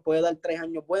mucho nos puede dar 3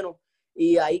 años buenos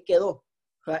y ahí quedó.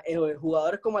 O sea,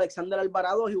 jugadores como Alexander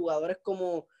Alvarado y jugadores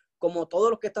como todos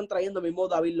los que están trayendo, mismo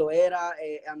David Loera,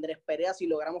 Andrés Perea, si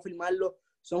logramos firmarlo,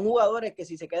 son jugadores que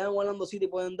si se quedan en Orlando City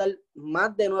pueden dar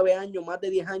más de 9 años, más de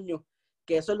 10 años,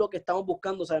 que eso es lo que estamos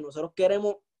buscando. O sea, nosotros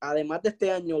queremos, además de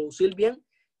este año, lucir bien,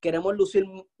 queremos lucir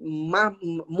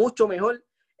mucho mejor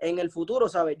en el futuro,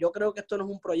 ¿sabes? Yo creo que esto no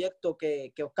es un proyecto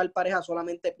que Oscar Pareja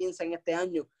solamente piensa en este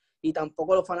año y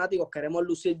tampoco los fanáticos queremos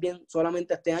lucir bien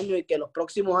solamente este año y que los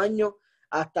próximos años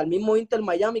hasta el mismo Inter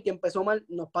Miami que empezó mal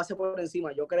nos pase por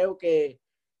encima. Yo creo que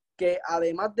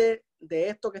además de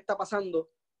esto que está pasando,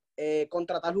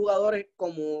 contratar jugadores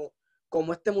como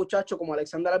este muchacho, como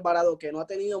Alexander Alvarado, que no ha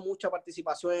tenido mucha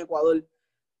participación en Ecuador,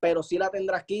 pero sí la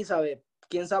tendrá aquí, ¿sabes?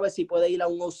 Quién sabe si puede ir a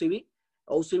un OCB.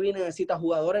 OCB necesita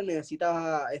jugadores,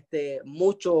 necesita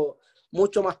mucho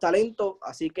más talento,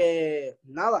 así que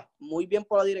nada, muy bien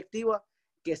por la directiva,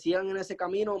 que sigan en ese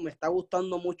camino. Me está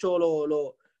gustando mucho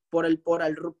por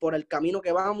el camino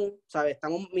que vamos, ¿sabes?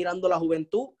 Estamos mirando la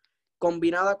juventud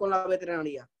combinada con la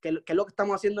veteranía, que es lo que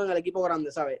estamos haciendo en el equipo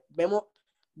grande, ¿sabes? Vemos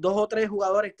 2 o 3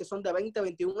 jugadores que son de 20,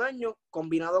 21 años,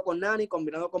 combinado con Nani,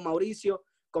 combinado con Mauricio,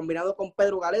 combinado con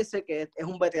Pedro Galese, que es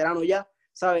un veterano ya,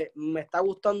 ¿sabes? Me está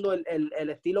gustando el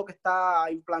estilo que está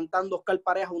implantando Oscar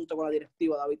Pareja junto con la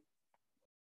directiva, David.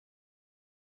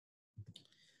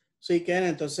 Sí, Ken,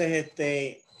 entonces,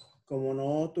 como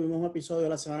no tuvimos un episodio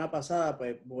la semana pasada,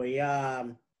 pues voy a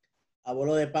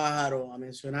vuelo de pájaro a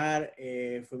mencionar,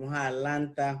 fuimos a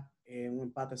Atlanta, un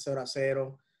empate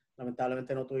 0-0.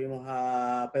 Lamentablemente no tuvimos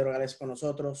a Pedro Gales con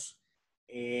nosotros.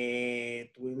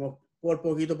 Tuvimos por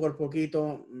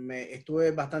poquito.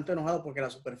 Estuve bastante enojado porque la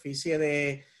superficie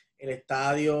del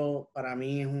estadio para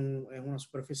mí es una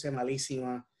superficie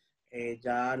malísima.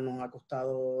 Ya nos ha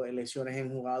costado lesiones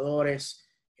en jugadores.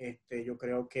 Yo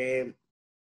creo que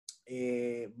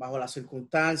bajo las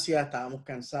circunstancias estábamos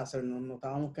cansados, no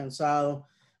estábamos cansados,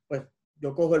 pues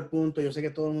yo cojo el punto. Yo sé que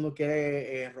todo el mundo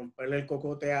quiere romperle el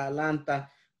cocote a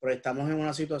Atlanta, pero estamos en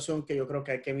una situación que yo creo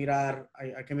que hay que mirar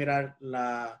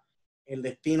el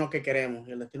destino que queremos.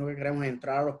 El destino que queremos es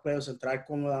entrar a los playoffs, entrar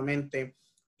cómodamente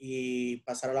y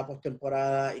pasar a la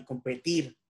postemporada y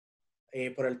competir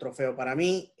por el trofeo. Para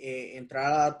mí,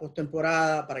 entrar a la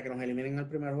postemporada para que nos eliminen el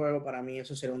primer juego, para mí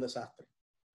eso sería un desastre,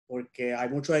 porque hay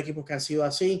muchos equipos que han sido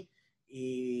así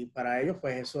y para ellos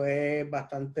pues eso es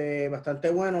bastante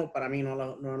bueno. Para mí no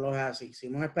lo es así. Si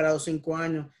hemos esperado 5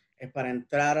 años es para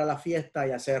entrar a la fiesta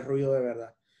y hacer ruido de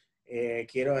verdad.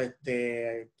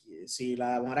 Si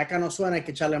la maraca no suena hay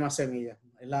que echarle más semillas,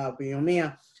 es la opinión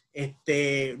mía.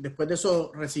 Después de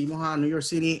eso recibimos a New York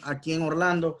City aquí en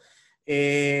Orlando.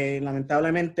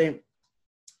 Lamentablemente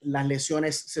las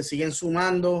lesiones se siguen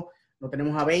sumando. No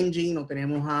tenemos a Benji, no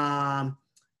tenemos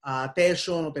a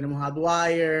Tesho, no tenemos a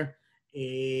Dwyer,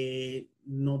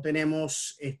 no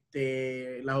tenemos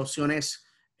las opciones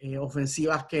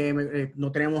ofensivas que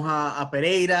no tenemos a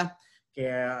Pereira,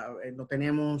 que no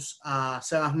tenemos a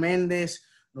Sebas Méndez,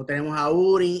 no tenemos a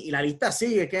Uri, y la lista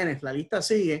sigue, Kenneth, la lista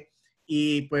sigue.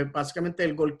 Y pues básicamente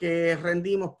el gol que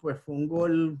rendimos pues fue un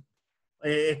gol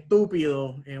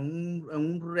estúpido, en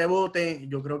un rebote.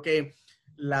 Yo creo que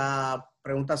la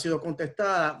pregunta ha sido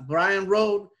contestada. Brian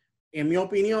Rowe, en mi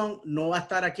opinión, no va a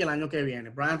estar aquí el año que viene.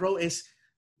 Brian Rowe es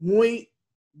muy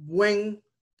buen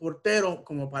portero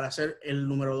como para ser el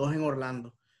número 2 en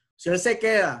Orlando. Si él se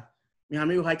queda, mis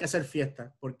amigos, hay que hacer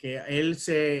fiesta, porque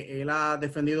él ha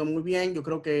defendido muy bien. Yo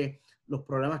creo que los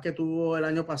problemas que tuvo el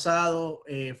año pasado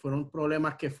fueron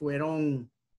problemas que fueron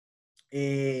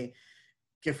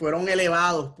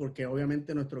elevados, porque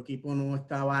obviamente nuestro equipo no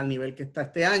estaba al nivel que está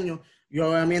este año. Y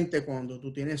obviamente cuando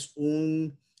tú tienes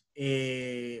un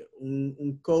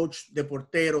coach de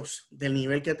porteros del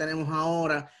nivel que tenemos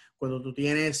ahora, cuando tú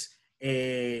tienes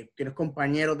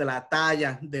compañeros de la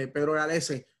talla de Pedro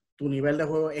Galese, tu nivel de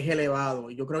juego es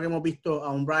elevado. Y yo creo que hemos visto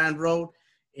a un Brian Rowe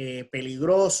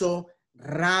peligroso,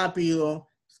 rápido,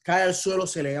 cae al suelo,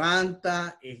 se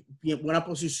levanta, buena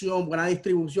posición, buena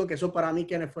distribución, que eso para mí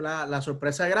que fue la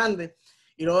sorpresa grande.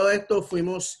 Y luego de esto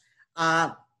fuimos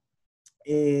a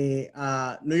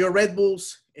New York Red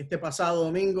Bulls este pasado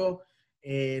domingo,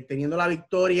 teniendo la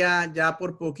victoria ya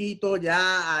por poquito,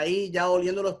 ya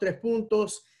oliendo los 3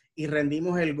 puntos, y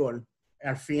rendimos el gol.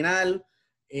 Al final,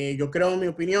 yo creo, en mi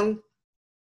opinión,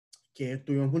 que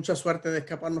tuvimos mucha suerte de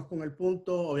escaparnos con el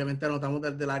punto. Obviamente anotamos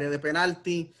desde el área de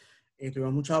penalti.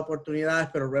 tuvimos muchas oportunidades,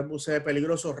 pero Red Bull se ve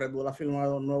peligroso. Red Bull ha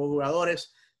firmado nuevos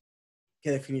jugadores que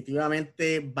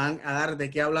definitivamente van a dar de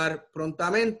qué hablar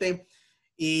prontamente.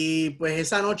 Y pues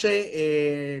esa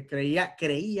noche creía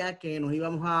que nos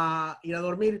íbamos a ir a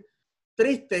dormir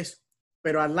tristes,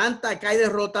 pero Atlanta cae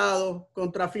derrotado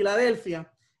contra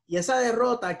Filadelfia. Y esa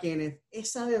derrota, Kenneth,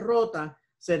 esa derrota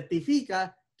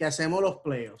certifica que hacemos los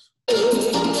playoffs.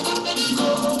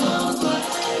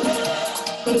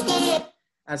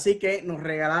 Así que nos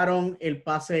regalaron el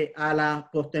pase a la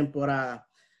postemporada.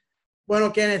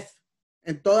 Bueno, Kenneth,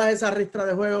 en todas esas ristras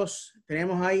de juegos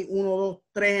tenemos ahí 1, 2,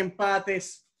 3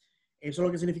 empates. Eso es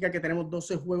lo que significa que tenemos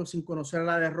 12 juegos sin conocer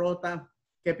la derrota.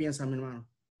 ¿Qué piensas, mi hermano?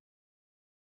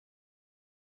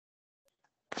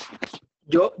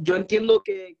 Yo entiendo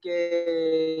que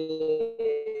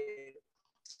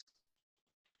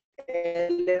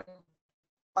el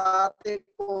empate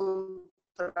contra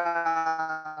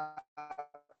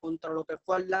lo que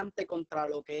fue Atlanta, contra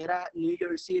lo que era New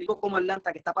York City, como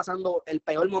Atlanta, que está pasando el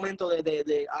peor momento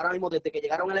de ahora mismo desde que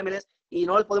llegaron al MLS y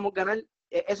no le podemos ganar.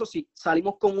 Eso sí,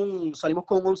 salimos con un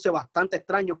 11 bastante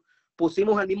extraño.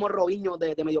 Pusimos el mismo Robinho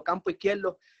de mediocampo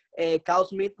izquierdo, Kyle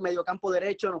Smith mediocampo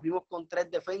derecho, nos fuimos con 3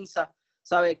 defensas.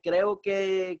 ¿Sabes? Creo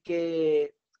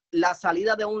que la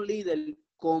salida de un líder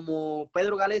como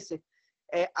Pedro Galese,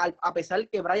 a pesar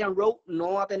que Brian Rowe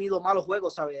no ha tenido malos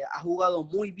juegos, ¿sabes? Ha jugado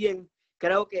muy bien.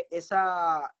 Creo que ese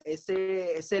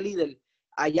líder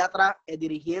allá atrás,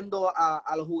 dirigiendo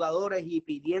a los jugadores y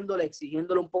pidiéndole,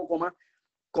 exigiéndole un poco más,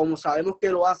 como sabemos que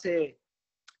lo hace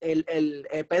el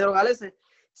Pedro Galese,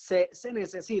 se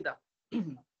necesita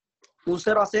un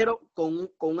 0-0 con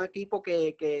un equipo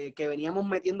que veníamos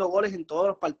metiendo goles en todos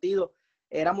los partidos.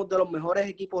 Éramos de los mejores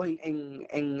equipos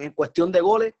en cuestión de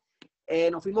goles.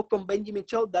 Nos fuimos con Benjamin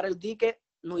Shaw, Darrell Dique,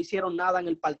 no hicieron nada en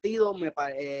el partido.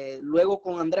 Luego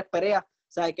con Andrés Perea,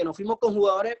 o sea, que nos fuimos con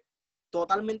jugadores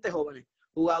totalmente jóvenes.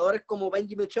 Jugadores como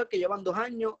Benjamin Shaw, que llevan 2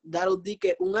 años, Darrell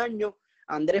Dique 1 año,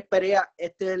 Andrés Perea,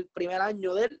 este es el primer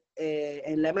año de él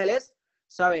en la MLS,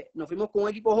 ¿sabes? Nos fuimos con un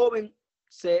equipo joven,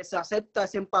 se acepta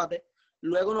ese empate.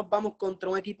 Luego nos vamos contra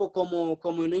un equipo como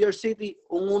New York City,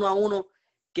 un 1-1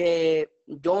 que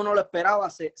yo no lo esperaba.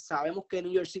 Sabemos que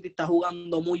New York City está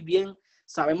jugando muy bien.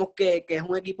 Sabemos que es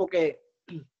un equipo que,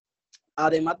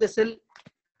 además de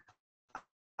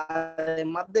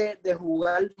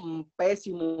jugar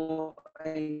pésimo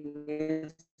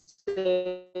en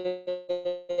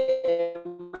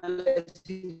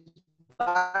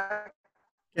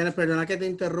Perdona que te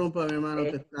interrumpa, mi hermano,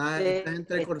 te estás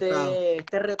entrecortado.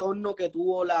 Este retorno que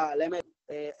tuvo la MLS,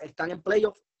 están en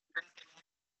playoff.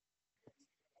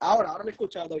 Ahora me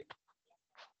escuchas, David.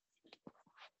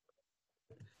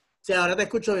 Sí, ahora te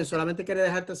escucho bien, solamente quería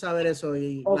dejarte saber eso.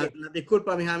 Y Okay.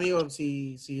 disculpa, mis amigos,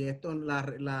 si esto,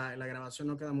 la grabación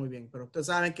no queda muy bien, pero ustedes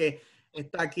saben que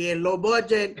está aquí en low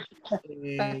budget,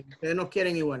 ustedes nos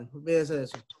quieren igual, olvídese de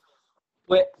eso.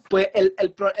 Pues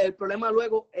el problema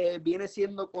luego viene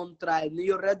siendo contra el New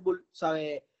York Red Bull,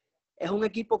 ¿sabes? Es un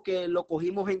equipo que lo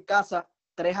cogimos en casa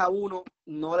 3-1,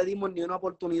 no le dimos ni una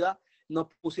oportunidad, nos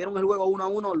pusieron el juego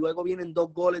 1-1, luego vienen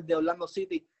 2 goles de Orlando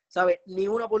City, ¿sabes? Ni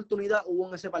una oportunidad hubo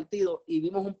en ese partido y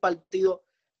vimos un partido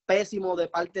pésimo de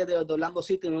parte de Orlando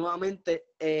City nuevamente.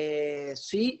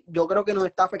 Sí, yo creo que nos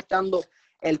está afectando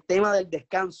el tema del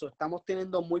descanso, estamos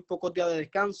teniendo muy pocos días de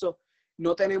descanso.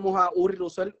 No tenemos a Uri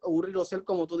Rosell,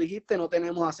 como tú dijiste, no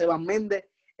tenemos a Sebas Méndez.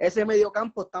 Ese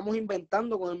mediocampo, estamos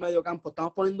inventando con el mediocampo.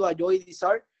 Estamos poniendo a Joey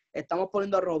Dizar, estamos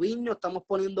poniendo a Robinho, estamos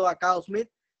poniendo a Kyle Smith.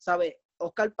 ¿Sabe?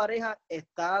 Oscar Pareja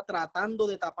está tratando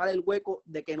de tapar el hueco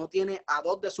de que no tiene a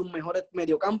 2 de sus mejores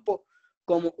mediocampos,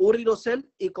 como Uri Rosell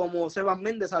y como Sebas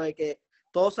Méndez. ¿Sabe? Que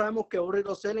todos sabemos que Uri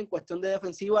Rosell en cuestión de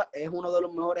defensiva es uno de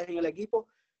los mejores en el equipo.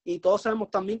 Y todos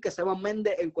sabemos también que Sebas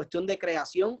Méndez en cuestión de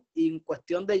creación y en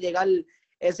cuestión de llegar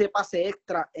ese pase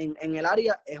extra en el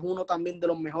área es uno también de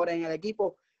los mejores en el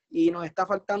equipo y nos está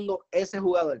faltando ese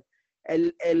jugador.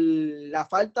 La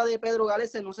falta de Pedro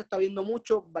Galese no se está viendo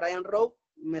mucho. Brian Rowe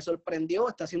me sorprendió,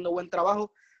 está haciendo buen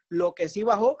trabajo. Lo que sí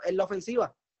bajó es la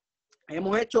ofensiva.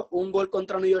 Hemos hecho un gol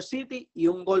contra New York City y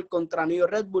un gol contra New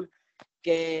York Red Bull,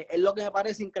 que es lo que me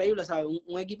parece increíble, ¿sabes?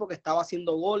 Un equipo que estaba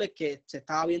haciendo goles, que se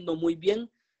estaba viendo muy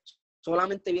bien.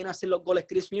 Solamente viene a hacer los goles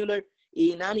Chris Mueller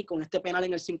y Nani con este penal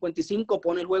en el 55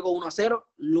 pone el juego 1-0.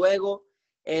 Luego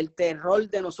el terror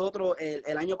de nosotros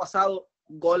el año pasado,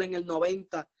 gol en el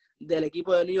 90 del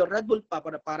equipo de New York Red Bull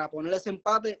para poner ese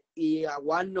empate y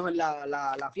aguarnos en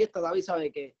la fiesta. David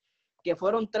sabe que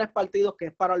fueron 3 partidos que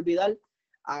es para olvidar.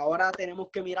 Ahora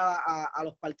tenemos que mirar a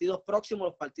los partidos próximos,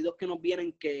 los partidos que nos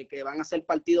vienen, que van a ser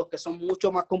partidos que son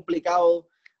mucho más complicados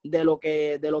de lo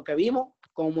que vimos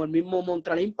como el mismo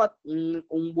Montreal Impact,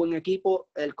 un buen equipo,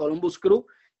 el Columbus Crew,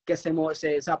 que se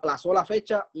aplazó la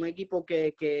fecha, un equipo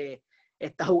que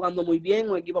está jugando muy bien,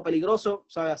 un equipo peligroso,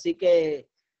 ¿sabes? Así que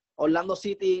Orlando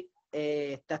City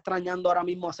está extrañando ahora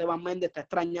mismo a Seban Méndez, está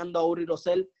extrañando a Uri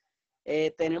Rosell.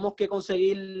 Tenemos que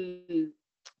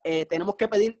tenemos que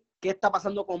pedir qué está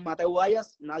pasando con Mateo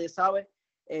Vallas, nadie sabe.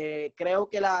 Creo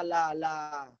que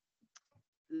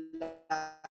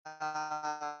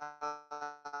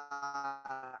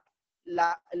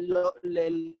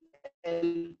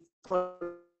el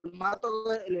formato,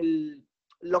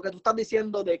 lo que tú estás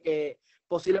diciendo de que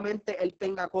posiblemente él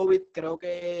tenga COVID, creo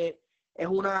que es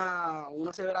una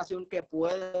aseveración que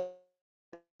puede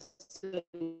ser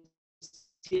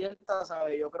cierta,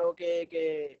 ¿sabes? Yo creo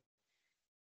que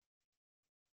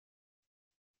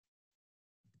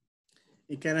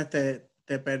Y Kenneth,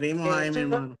 te perdimos ahí, mi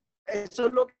hermano. eso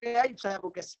es lo que hay, ¿sabes?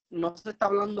 Porque no se está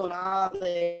hablando nada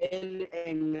de él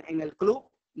en el club,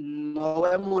 no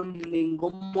vemos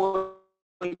ningún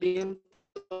movimiento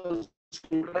en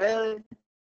sus redes,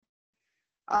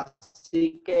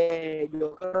 así que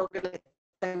yo creo que él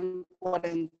está en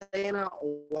cuarentena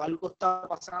o algo está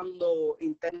pasando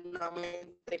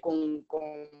internamente con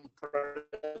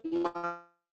problemas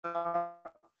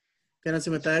Kenneth, si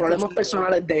me estás problemas escuchando,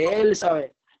 personales de él,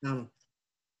 ¿sabes? vamos.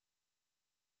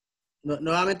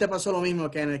 Nuevamente pasó lo mismo,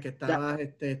 Kenneth, que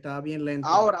estaba bien lento.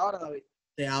 Ahora, David.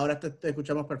 Ahora te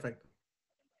escuchamos perfecto.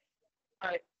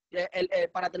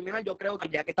 Para terminar, yo creo que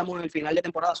ya que estamos en el final de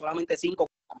temporada, solamente 5.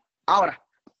 Ahora.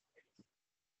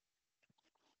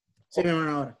 Sí, mi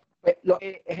hermano, ahora.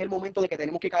 Es el momento de que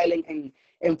tenemos que caer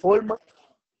en forma.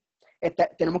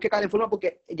 Tenemos que caer en forma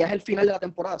porque ya es el final de la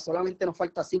temporada. Solamente nos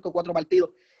faltan 5 o 4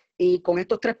 partidos. Y con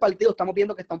estos 3 partidos estamos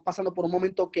viendo que están pasando por un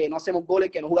momento que no hacemos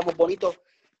goles, que no jugamos bonito.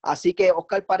 Así que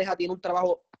Oscar Pareja tiene un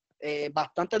trabajo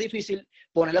bastante difícil,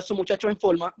 ponerle a sus muchachos en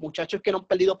forma, muchachos que no han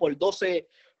perdido por 12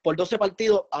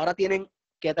 partidos, ahora tienen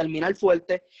que terminar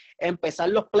fuerte, empezar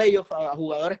los playoffs a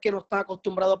jugadores que no están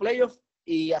acostumbrados a playoffs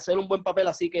y hacer un buen papel.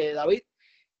 Así que, David,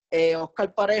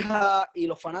 Oscar Pareja y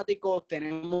los fanáticos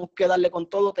tenemos que darle con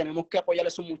todo, tenemos que apoyar a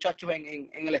esos muchachos en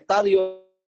el estadio,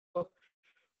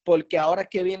 porque ahora es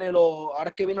que viene lo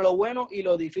bueno y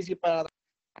lo difícil para...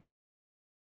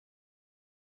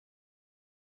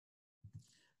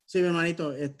 Sí, mi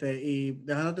hermanito, y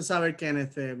dejándote saber que me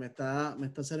está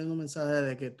saliendo un mensaje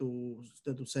de que tu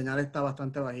señal está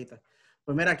bastante bajita.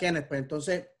 Pues mira, Kenneth, pues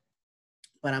entonces,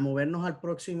 para movernos al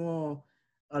próximo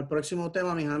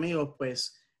tema, mis amigos,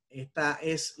 pues esta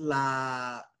es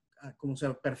como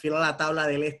se perfila la tabla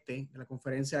del de la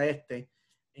conferencia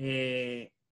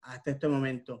hasta este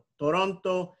momento.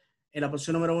 Toronto en la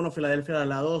posición número 1, Filadelfia en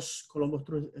la 2, Columbus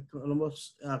Crew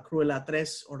en la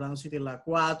 3, Orlando City en la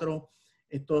 4.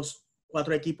 Estos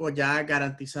 4 equipos ya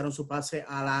garantizaron su pase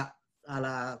a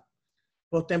la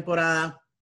postemporada.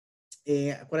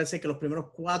 Acuérdense que los primeros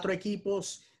 4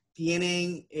 equipos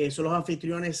son los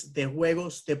anfitriones de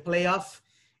juegos de playoff.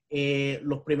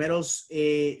 Los primeros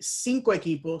 5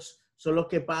 equipos son los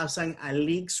que pasan al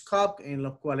Leagues Cup, en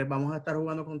los cuales vamos a estar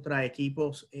jugando contra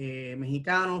equipos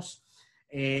mexicanos.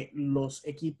 Los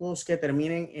equipos que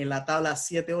terminen en la tabla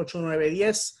 7, 8, 9,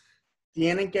 10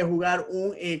 tienen que jugar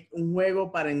un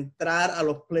juego para entrar a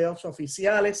los playoffs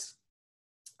oficiales.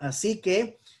 Así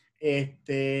que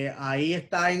ahí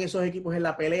está en esos equipos en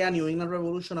la pelea. New England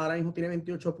Revolution ahora mismo tiene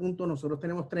 28 puntos. Nosotros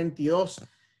tenemos 32.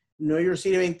 New York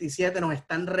City 27. Nos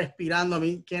están respirando. A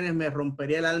mí, quienes me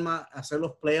rompería el alma hacer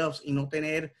los playoffs y no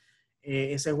tener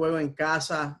ese juego en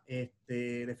casa.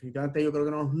 Definitivamente yo creo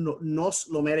que nos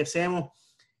lo merecemos.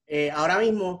 Ahora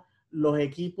mismo, los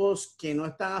equipos que no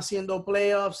están haciendo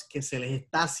playoffs, que se les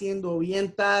está haciendo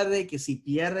bien tarde, que si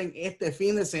pierden este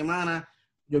fin de semana,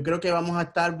 yo creo que vamos a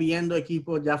estar viendo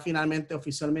equipos ya finalmente,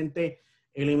 oficialmente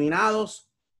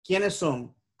eliminados. ¿Quiénes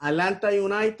son? Atlanta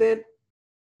United,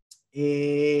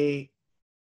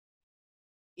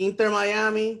 Inter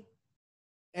Miami,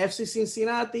 FC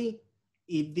Cincinnati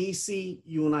y DC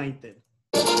United.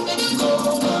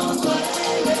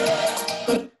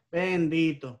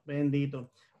 Bendito,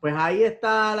 bendito. Pues ahí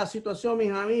está la situación, mis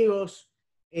amigos.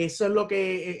 Eso es lo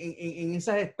que en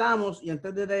esas estamos. Y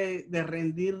antes de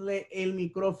rendirle el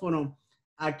micrófono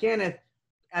a Kenneth,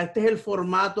 este es el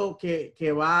formato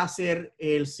que va a ser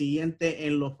el siguiente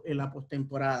en la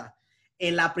postemporada.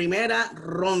 En la primera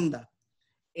ronda,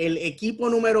 el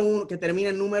equipo número 1, que termina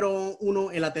el número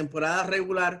 1 en la temporada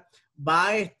regular, va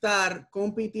a estar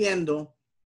compitiendo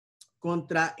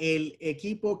contra el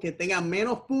equipo que tenga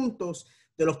menos puntos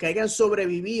de los que hayan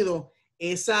sobrevivido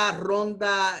esa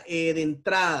ronda de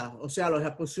entrada. O sea,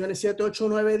 las posiciones 7, 8,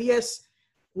 9, 10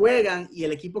 juegan y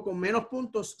el equipo con menos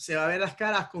puntos se va a ver las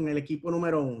caras con el equipo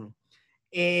número 1.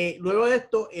 Luego de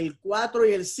esto, el 4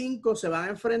 y el 5 se van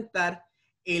a enfrentar,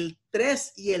 el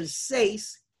 3 y el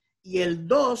 6 y el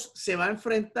 2 se va a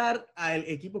enfrentar al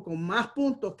equipo con más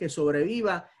puntos que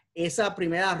sobreviva esa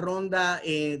primera ronda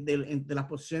de las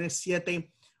posiciones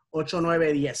 7, 8,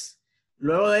 9, 10.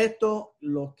 Luego de esto,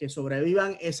 los que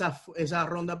sobrevivan esa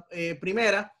ronda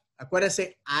primera,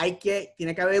 acuérdense,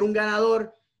 tiene que haber un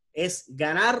ganador, es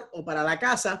ganar o para la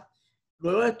casa.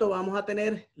 Luego de esto vamos a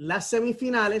tener las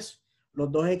semifinales.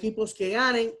 Los dos equipos que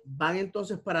ganen van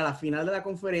entonces para la final de la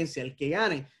conferencia. El que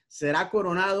gane será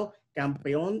coronado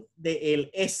campeón del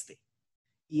este.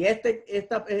 Y este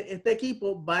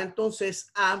equipo va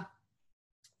entonces a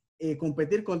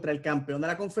competir contra el campeón de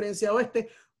la conferencia oeste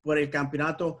por el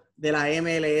campeonato de la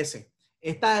MLS.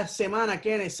 Esta semana,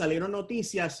 Kenneth, salieron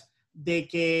noticias de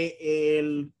que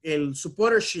el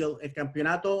Supporter Shield, el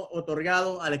campeonato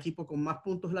otorgado al equipo con más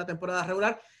puntos en la temporada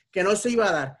regular, que no se iba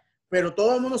a dar. Pero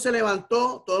todo el mundo se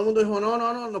levantó, todo el mundo dijo,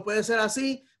 no puede ser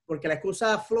así, porque la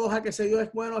excusa floja que se dio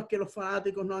es que los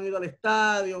fanáticos no han ido al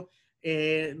estadio,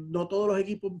 no todos los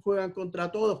equipos juegan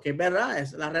contra todos, que es verdad,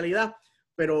 es la realidad,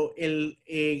 pero en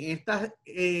esta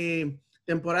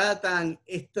temporada tan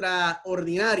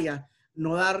extraordinaria,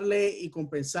 no darle y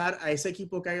compensar a ese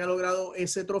equipo que haya logrado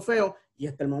ese trofeo, y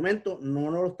hasta el momento no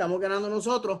lo estamos ganando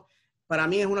nosotros, para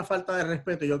mí es una falta de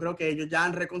respeto. Yo creo que ellos ya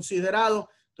han reconsiderado.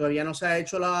 Todavía no se ha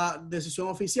hecho la decisión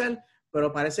oficial,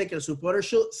 pero parece que el Supporter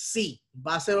Shield sí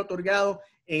va a ser otorgado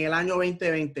en el año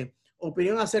 2020.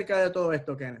 ¿Opinión acerca de todo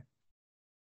esto, Kenneth?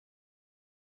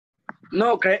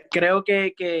 No, creo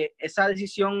que esa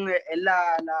decisión es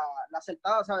la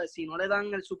acertada, ¿sabes? Si no le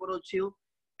dan el Supporter Shield,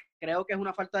 creo que es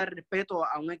una falta de respeto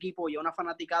a un equipo y a una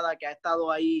fanaticada que ha estado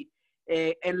ahí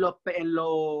en los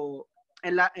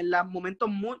momentos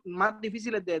más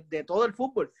difíciles de todo el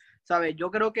fútbol. ¿Sabes? Yo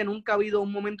creo que nunca ha habido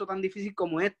un momento tan difícil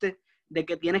como este, de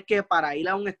que tienes que, para ir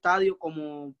a un estadio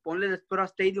como ponle el Sport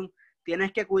Stadium,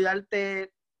 tienes que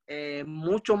cuidarte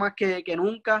mucho más que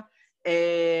nunca.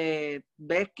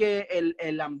 Ves que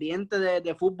el ambiente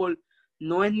de fútbol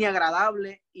no es ni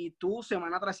agradable y tú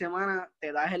semana tras semana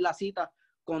te das en la cita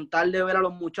con tal de ver a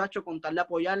los muchachos, con tal de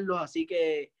apoyarlos. Así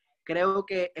que creo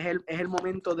que es el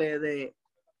momento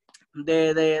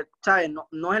 ¿sabes?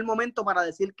 No es el momento para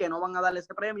decir que no van a darle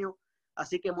ese premio,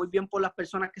 así que muy bien por las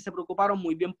personas que se preocuparon,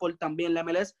 muy bien por también la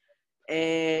MLS,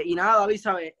 y nada, David,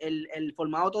 ¿sabes? El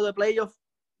formato de playoff,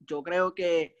 yo creo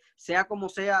que sea como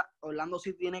sea, Orlando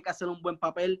sí tiene que hacer un buen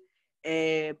papel.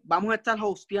 Vamos a estar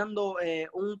hosteando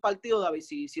un partido, David,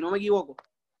 si no me equivoco.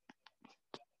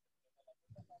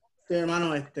 Sí,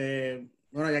 hermano,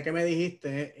 bueno, ya que me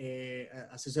dijiste,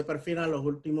 así se perfilan los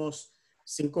últimos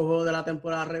 5 juegos de la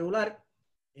temporada regular.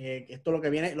 Esto lo que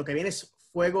viene es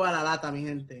fuego a la lata, mi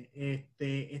gente.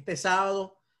 Este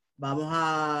sábado vamos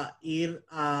a ir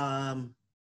a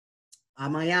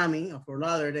Miami, a Fort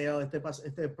Lauderdale,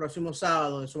 este próximo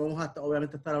sábado. Eso vamos a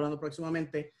obviamente estar hablando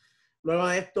próximamente. Luego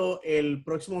de esto, el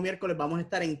próximo miércoles vamos a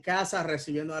estar en casa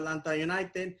recibiendo a Atlanta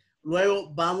United. Luego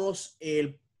vamos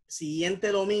el siguiente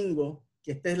domingo,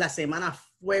 que esta es la semana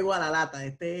fuego a la lata.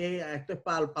 Esto es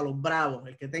para los bravos.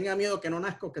 El que tenga miedo que no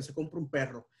nazca, que se compre un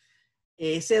perro.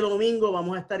 Ese domingo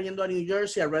vamos a estar yendo a New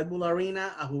Jersey, a Red Bull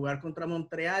Arena, a jugar contra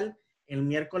Montreal. El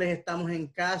miércoles estamos en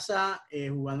casa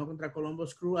jugando contra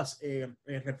Columbus Crew,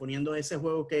 reponiendo ese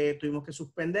juego que tuvimos que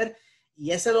suspender.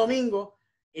 Y ese domingo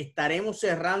estaremos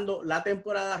cerrando la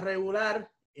temporada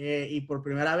regular y por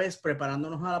primera vez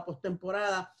preparándonos a la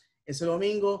postemporada. Ese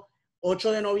domingo,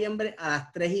 8 de noviembre a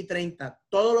las 3:30.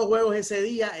 Todos los juegos ese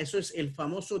día, eso es el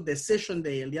famoso Decision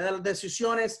Day, el día de las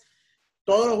decisiones.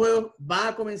 Todos los juegos van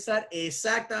a comenzar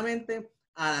exactamente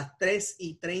a las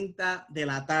 3:30 de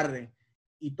la tarde.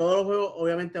 Y todos los juegos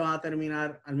obviamente van a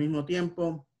terminar al mismo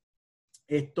tiempo.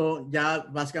 Esto ya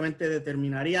básicamente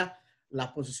determinaría las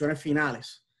posiciones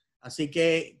finales. Así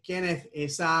que, Kenneth,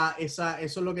 eso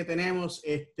es lo que tenemos.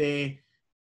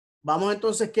 Vamos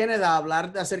entonces, Kenneth, a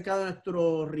hablar acerca de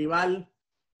nuestro rival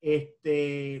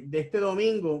de este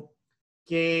domingo,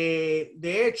 que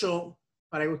de hecho,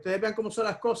 para que ustedes vean cómo son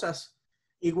las cosas,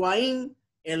 Higuaín,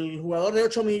 el jugador de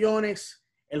 8 millones,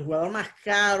 el jugador más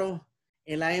caro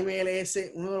en la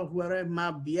MLS, uno de los jugadores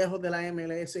más viejos de la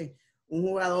MLS, un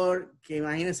jugador que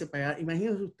imagínense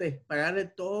usted, pagarle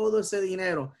todo ese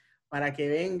dinero para que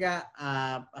venga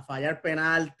a fallar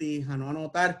penaltis, a no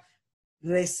anotar,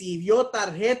 recibió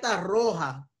tarjeta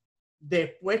roja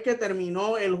después que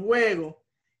terminó el juego,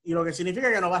 y lo que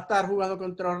significa que no va a estar jugando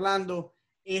contra Orlando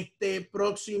este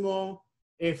próximo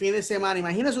fin de semana.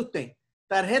 Imagínese usted,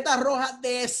 tarjeta roja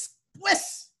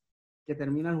después que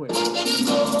termina el juego.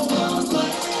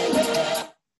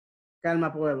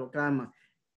 Calma, pueblo, calma.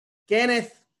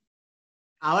 Kenneth,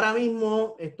 ahora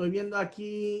mismo estoy viendo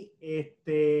aquí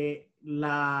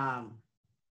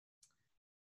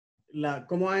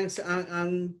cómo se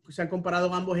han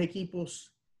comparado ambos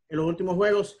equipos en los últimos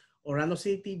juegos. Orlando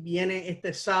City viene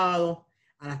este sábado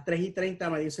a las 3:30 a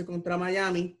medirse contra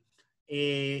Miami.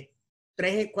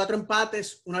 4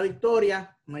 empates, una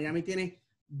victoria. Miami tiene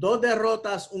 2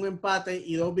 derrotas, un empate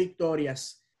y 2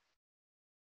 victorias.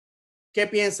 ¿Qué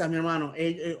piensas, mi hermano?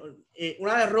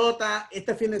 Una derrota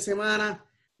este fin de semana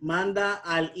manda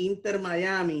al Inter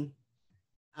Miami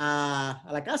a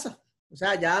la casa. O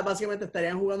sea, ya básicamente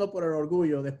estarían jugando por el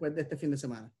orgullo después de este fin de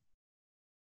semana.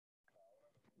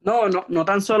 No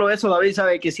tan solo eso, David,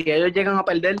 sabe que si ellos llegan a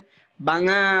perder,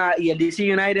 y el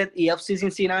DC United y FC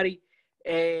Cincinnati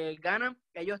ganan,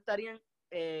 ellos estarían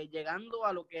llegando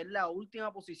a lo que es la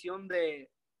última posición de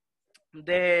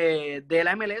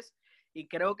la MLS, y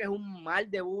creo que es un mal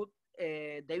debut.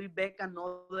 David Beckham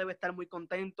no debe estar muy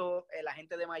contento, la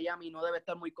gente de Miami no debe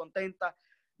estar muy contenta.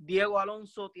 Diego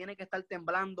Alonso tiene que estar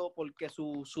temblando porque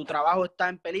su trabajo está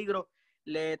en peligro.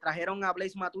 Le trajeron a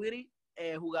Blaise Matuidi,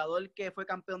 jugador que fue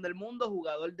campeón del mundo,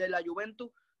 jugador de la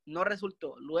Juventus, no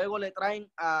resultó. Luego le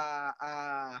traen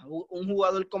a un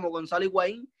jugador como Gonzalo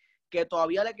Higuaín, que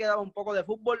todavía le quedaba un poco de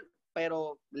fútbol,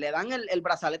 pero le dan el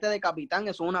brazalete de capitán.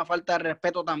 Eso es una falta de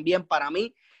respeto también para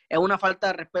mí. Es una falta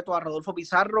de respeto a Rodolfo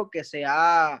Pizarro, que se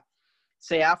ha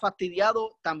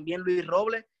fastidiado. También Luis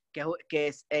Robles,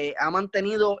 que ha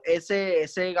mantenido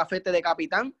ese gafete de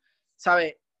capitán.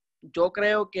 ¿Sabe? Yo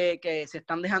creo que se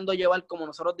están dejando llevar, como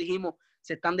nosotros dijimos,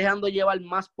 se están dejando llevar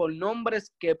más por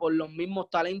nombres que por los mismos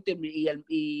talentos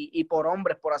y por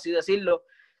hombres, por así decirlo.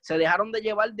 Se dejaron de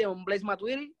llevar de un Blaise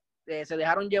Matuidi, se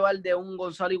dejaron llevar de un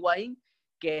Gonzalo Higuaín,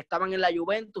 que estaban en la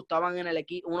Juventus, estaban en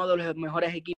uno de los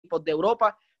mejores equipos de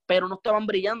Europa, pero no estaban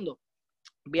brillando.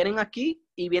 Vienen aquí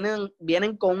y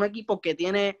vienen con un equipo que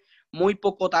tiene muy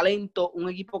poco talento, un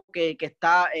equipo que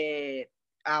está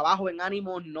abajo en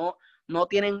ánimos, no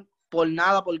tienen por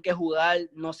nada por qué jugar,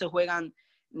 no se juegan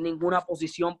ninguna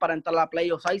posición para entrar a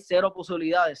playoffs, hay 0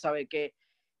 posibilidades, ¿sabe? Que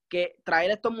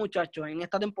traer a estos muchachos en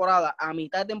esta temporada, a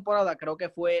mitad de temporada, creo que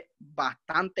fue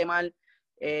bastante mal.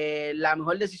 La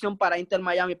mejor decisión para Inter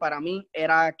Miami para mí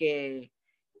era que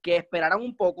esperaran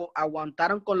un poco,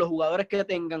 aguantaran con los jugadores que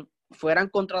tengan, fueran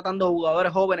contratando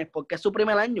jugadores jóvenes, porque es su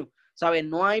primer año, ¿sabes?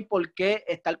 No hay por qué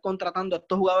estar contratando a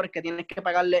estos jugadores que tienes que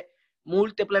pagarle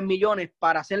múltiples millones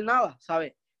para hacer nada,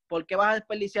 ¿sabes? ¿Por qué vas a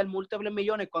desperdiciar múltiples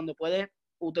millones cuando puedes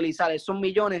utilizar esos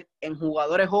millones en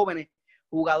jugadores jóvenes,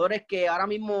 jugadores que ahora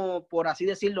mismo, por así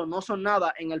decirlo, no son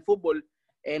nada en el fútbol,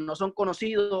 no son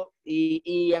conocidos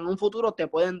y en un futuro te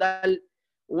pueden dar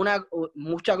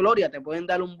mucha gloria, te pueden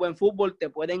dar un buen fútbol, te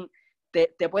pueden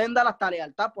dar hasta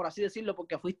lealtad, por así decirlo,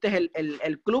 porque fuiste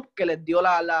el club que les dio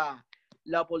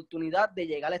la oportunidad de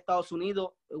llegar a Estados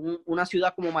Unidos, una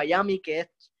ciudad como Miami, que es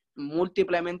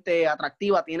múltiplemente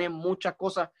atractiva, tiene muchas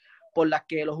cosas por las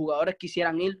que los jugadores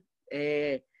quisieran ir.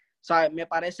 ¿Sabes? Me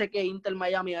parece que Inter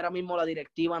Miami ahora mismo, la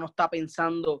directiva no está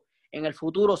pensando en el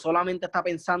futuro, solamente está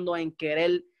pensando en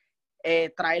querer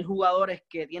traer jugadores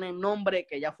que tienen nombre,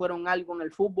 que ya fueron algo en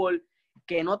el fútbol,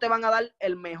 que no te van a dar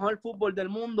el mejor fútbol del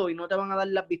mundo y no te van a dar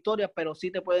las victorias, pero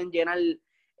sí te pueden llenar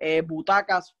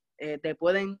butacas, te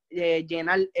pueden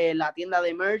llenar la tienda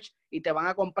de merch y te van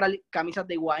a comprar camisas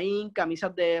de Higuaín,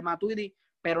 camisas de Matuidi,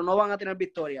 pero no van a tener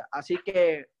victoria. Así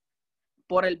que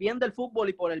por el bien del fútbol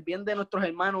y por el bien de nuestros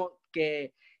hermanos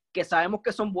que sabemos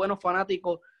que son buenos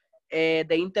fanáticos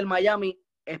de Inter Miami,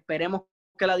 esperemos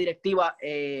que la directiva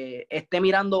esté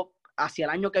mirando hacia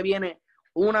el año que viene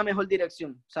una mejor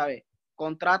dirección, ¿sabes?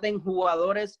 Contraten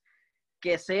jugadores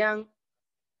que sean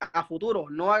a futuro,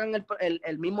 no hagan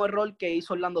el mismo error que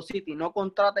hizo Orlando City, no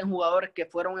contraten jugadores que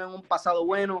fueron en un pasado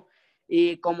bueno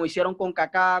y como hicieron con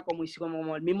Kaká, como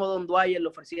el mismo Don Dwyer, le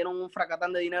ofrecieron un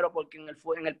fracatán de dinero porque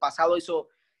en el pasado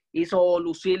hizo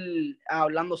lucir a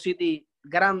Orlando City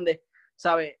grande,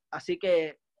 ¿sabes? Así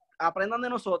que aprendan de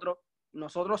nosotros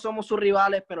somos sus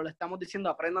rivales, pero le estamos diciendo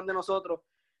aprendan de nosotros.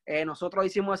 Nosotros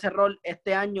hicimos ese rol,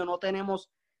 este año no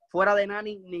tenemos fuera de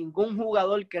Nani ningún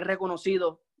jugador que es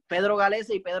reconocido. Pedro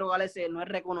Galese no es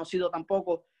reconocido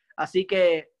tampoco, así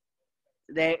que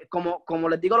como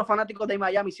les digo a los fanáticos de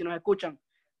Miami, si nos escuchan,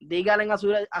 díganle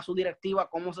a su directiva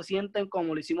cómo se sienten,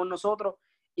 como lo hicimos nosotros,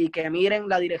 y que miren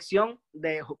la dirección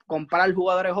de comprar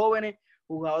jugadores jóvenes,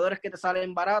 jugadores que te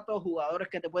salen baratos, jugadores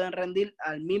que te pueden rendir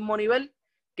al mismo nivel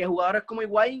que jugadores como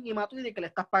Higuaín y Matuidi, que le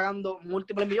estás pagando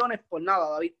múltiples millones por nada,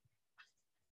 David.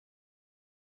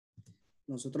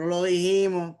 Nosotros lo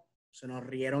dijimos, se nos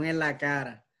rieron en la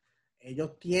cara.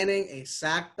 Ellos tienen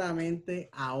exactamente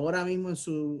ahora mismo en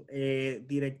su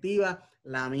directiva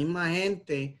la misma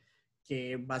gente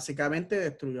que básicamente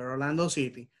destruyó Orlando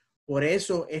City. Por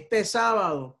eso, este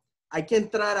sábado hay que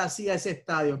entrar así a ese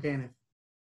estadio, Kenneth.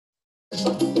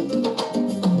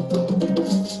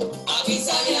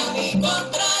 Avísale a mi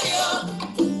contrario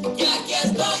que aquí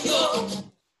estoy yo.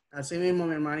 Así mismo,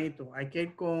 mi hermanito, hay que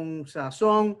ir con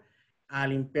sazón a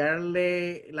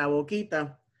limpiarle la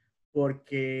boquita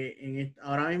porque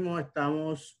ahora mismo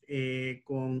estamos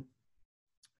con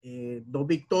 2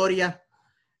 victorias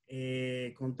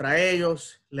contra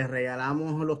ellos. Les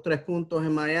regalamos los 3 puntos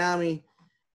en Miami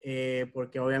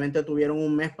porque obviamente tuvieron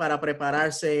un mes para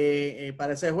prepararse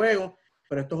para ese juego,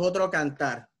 pero esto es otro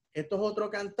cantar. Esto es otro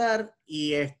cantar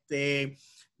y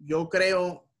yo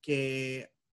creo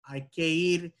que hay que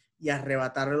ir y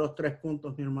arrebatarle los 3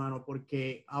 puntos, mi hermano,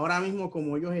 porque ahora mismo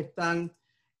como ellos están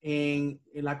en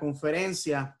la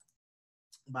conferencia,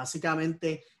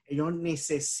 básicamente ellos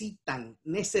necesitan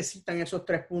esos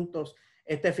 3 puntos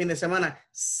este fin de semana.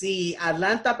 Si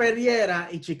Atlanta perdiera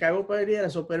y Chicago perdiera,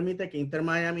 eso permite que Inter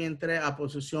Miami entre a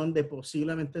posición de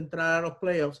posiblemente entrar a los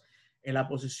playoffs en la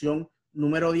posición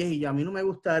número 10 y a mí no me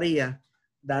gustaría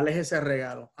darles ese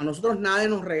regalo. A nosotros nadie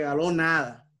nos regaló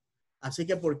nada. Así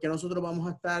que ¿por qué nosotros vamos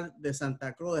a estar de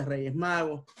Santa Cruz, de Reyes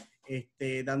Magos,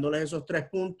 dándoles esos 3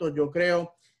 puntos? Yo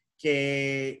creo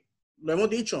que lo hemos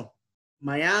dicho,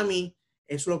 Miami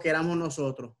es lo que éramos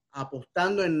nosotros,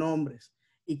 apostando en nombres.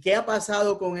 ¿Y qué ha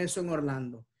pasado con eso en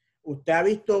Orlando? ¿Usted ha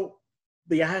visto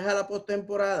viajes a la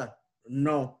postemporada?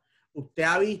 No. ¿Usted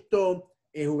ha visto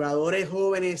jugadores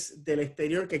jóvenes del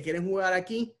exterior que quieren jugar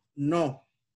aquí? No.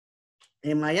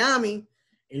 En Miami,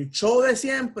 el show de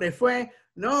siempre fue,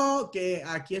 no, que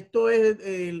aquí esto es,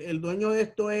 el dueño de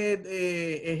esto es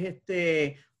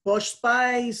Posh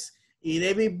Spice y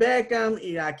David Beckham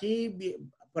y aquí,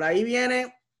 por ahí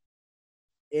viene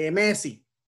Messi,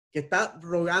 que está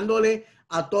rogándole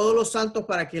a todos los santos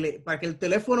para que el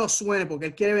teléfono suene, porque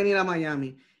él quiere venir a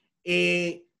Miami.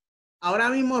 Ahora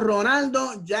mismo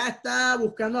Ronaldo ya está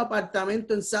buscando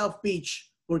apartamento en South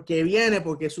Beach,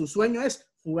 porque su sueño es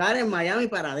jugar en Miami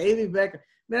para David Beckham.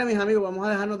 Mira, mis amigos, vamos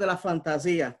a dejarnos de la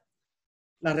fantasía.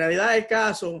 La realidad del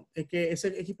caso es que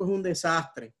ese equipo es un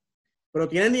desastre, pero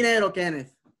tienen dinero,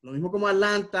 Kenneth. Lo mismo como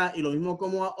Atlanta y lo mismo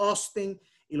como Austin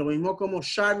y lo mismo como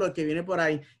Charlotte que viene por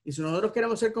ahí. Y si nosotros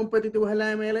queremos ser competitivos en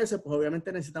la MLS, pues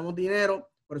obviamente necesitamos dinero.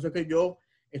 Por eso es que yo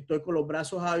estoy con los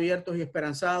brazos abiertos y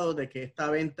esperanzados de que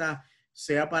esta venta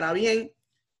sea para bien.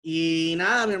 Y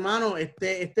nada, mi hermano,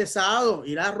 este sábado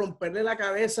ir a romperle la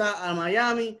cabeza a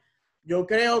Miami. Yo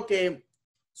creo que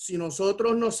si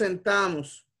nosotros nos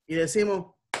sentamos y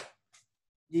decimos,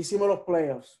 ya hicimos los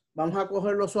playoffs, vamos a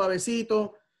cogerlo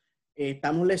suavecito,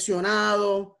 estamos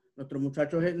lesionados, nuestros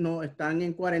muchachos no están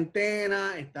en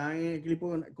cuarentena, están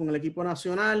con el equipo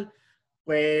nacional,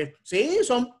 pues sí,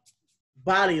 son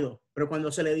válidos, pero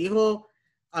cuando se le dijo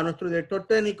a nuestro director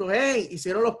técnico, hey,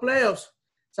 hicieron los playoffs,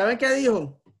 ¿saben qué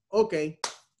dijo? Ok,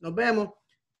 nos vemos.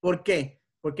 ¿Por qué?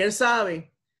 Porque él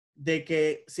sabe de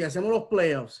que si hacemos los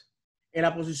playoffs en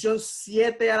la posición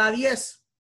 7 a la 10,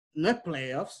 no es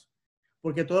playoffs.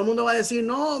 Porque todo el mundo va a decir,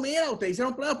 no, mira, ustedes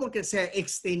hicieron playoffs porque se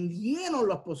extendieron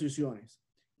las posiciones.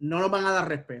 No nos van a dar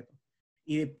respeto.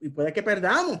 Y puede que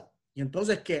perdamos. Y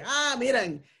entonces que,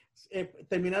 miren,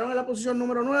 terminaron en la posición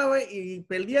número 9 y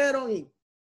perdieron y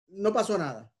no pasó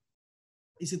nada.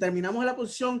 Y si terminamos en la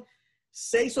posición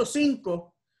 6 o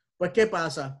 5, pues ¿qué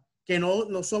pasa? Que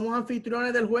no somos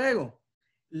anfitriones del juego.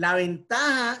 La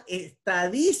ventaja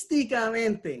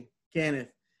estadísticamente,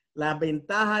 Kenneth, la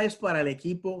ventaja es para el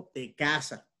equipo de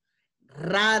casa.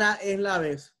 Rara es la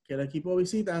vez que el equipo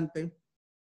visitante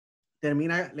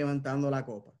termina levantando la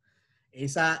copa.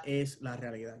 Esa es la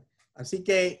realidad. Así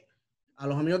que a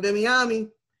los amigos de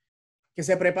Miami, que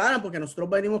se preparan porque nosotros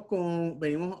venimos con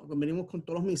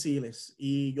todos los misiles.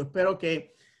 Y yo espero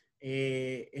que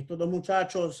estos 2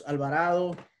 muchachos,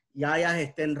 Alvarado y Ayas,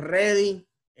 estén ready,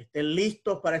 estén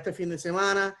listos para este fin de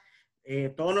semana.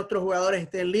 Todos nuestros jugadores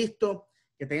estén listos,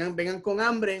 que vengan con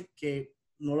hambre, que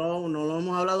no lo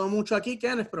hemos hablado mucho aquí,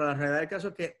 Kenneth, pero la realidad del caso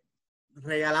es que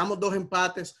regalamos 2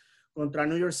 empates contra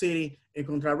New York City y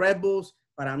contra Red Bulls.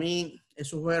 Para mí,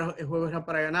 esos juegos eran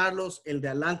para ganarlos. El de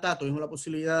Atlanta, tuvimos la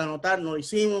posibilidad de anotar, no lo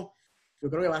hicimos.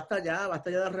 Yo creo que basta ya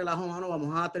de relajo, mano.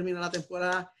 Vamos a terminar la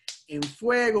temporada en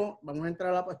fuego, vamos a entrar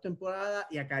a la postemporada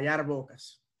y a callar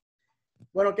bocas.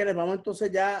 Bueno, Kenneth, vamos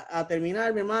entonces ya a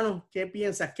terminar, mi hermano. ¿Qué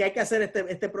piensas? ¿Qué hay que hacer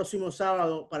este próximo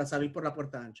sábado para salir por la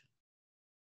puerta ancha?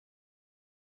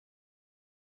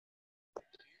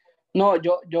 No,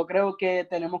 yo creo que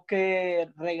tenemos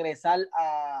que regresar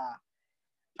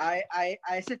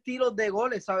a ese estilo de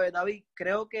goles, ¿sabes, David?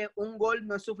 Creo que un gol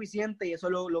no es suficiente y eso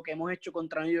es lo que hemos hecho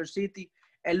contra New York City,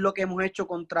 es lo que hemos hecho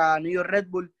contra New York Red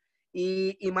Bull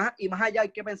y más allá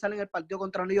hay que pensar en el partido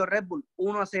contra New York Red Bull,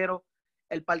 1-0.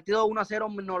 El partido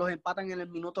 1-0 nos los empatan en el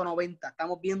minuto 90.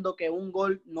 Estamos viendo que un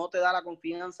gol no te da la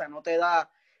confianza, no te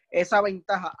da esa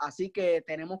ventaja. Así que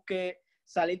tenemos que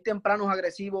salir tempranos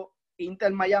agresivos.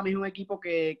 Inter Miami es un equipo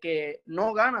que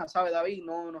no gana, ¿sabes, David?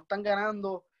 No están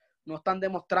ganando, no están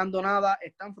demostrando nada,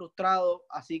 están frustrados.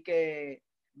 Así que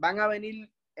van a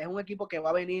venir, es un equipo que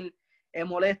va a venir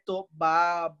molesto,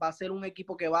 va a ser un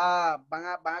equipo que van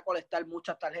a colectar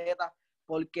muchas tarjetas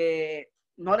porque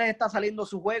no les está saliendo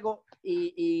su juego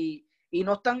y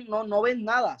no ven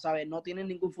nada, ¿sabes? No tienen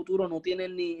ningún futuro, no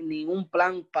tienen ningún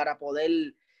plan para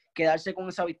poder quedarse con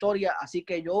esa victoria. Así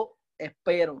que yo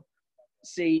espero,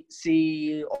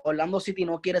 si Orlando City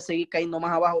no quiere seguir cayendo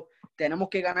más abajo, tenemos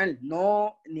que ganar,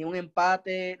 no ni un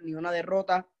empate, ni una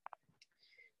derrota.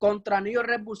 Contra New York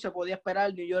Red Bull se podía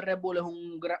esperar. New York Red Bull es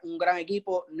un gran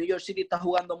equipo. New York City está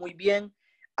jugando muy bien.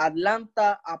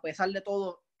 Atlanta, a pesar de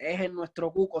todo, es en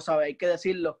nuestro cuco, ¿sabes? Hay que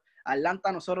decirlo.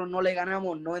 Atlanta nosotros no le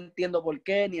ganamos, no entiendo por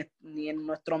qué, ni en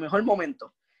nuestro mejor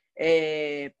momento.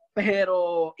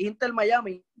 Pero Inter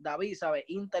Miami, David, ¿sabes?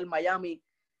 Inter Miami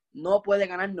no puede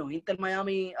ganarnos. Inter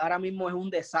Miami ahora mismo es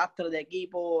un desastre de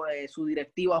equipo, su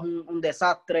directiva es un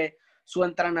desastre, su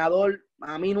entrenador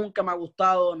a mí nunca me ha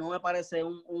gustado, no me parece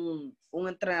un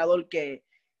entrenador que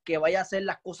vaya a hacer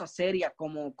las cosas serias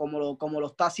como lo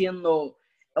está haciendo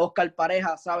Oscar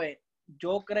Pareja, ¿sabes?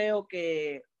 Yo creo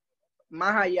que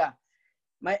más allá,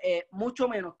 mucho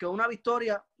menos que una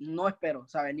victoria, no espero,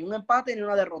 ¿sabes? Ni un empate ni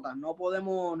una derrota. No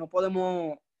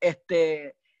podemos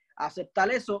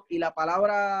aceptar eso y la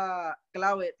palabra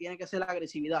clave tiene que ser la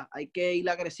agresividad. Hay que ir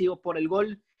agresivos por el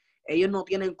gol. Ellos no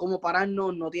tienen cómo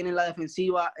pararnos, no tienen la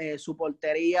defensiva, su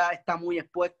portería está muy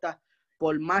expuesta.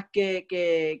 Por más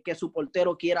que su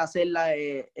portero quiera hacer las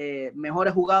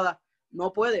mejores jugadas,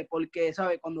 no puede, porque,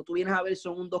 ¿sabes? Cuando tú vienes a ver,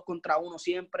 son un 2 contra 1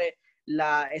 siempre.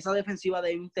 Esa defensiva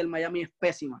de Inter Miami es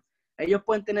pésima. Ellos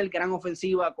pueden tener gran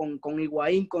ofensiva con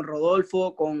Higuaín, con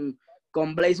Rodolfo, con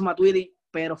Blaise Matuidi,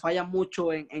 pero fallan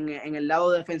mucho en el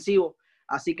lado defensivo.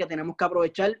 Así que tenemos que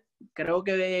aprovechar. Creo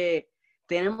que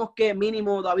tenemos que,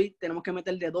 mínimo, David, tenemos que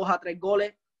meter de 2 a 3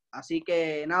 goles. Así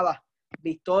que nada,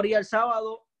 victoria el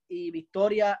sábado y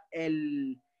victoria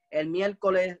el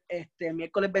miércoles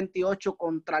 28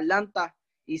 contra Atlanta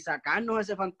y sacarnos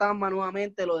ese fantasma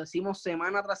nuevamente. Lo decimos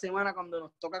semana tras semana cuando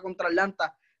nos toca contra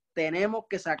Atlanta. Tenemos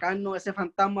que sacarnos ese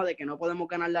fantasma de que no podemos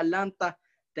ganarle a Atlanta.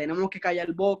 Tenemos que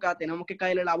callar boca, tenemos que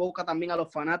callarle la boca también a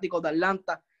los fanáticos de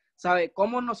Atlanta. ¿Sabe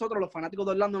cómo nosotros los fanáticos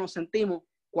de Orlando nos sentimos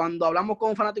cuando hablamos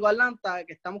con un fanático de Atlanta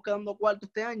que estamos quedando cuarto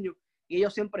este año? Y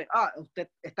ellos siempre, ustedes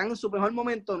están en su mejor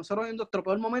momento, nosotros en nuestro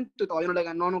peor momento y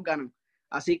todavía no nos ganan.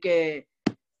 Así que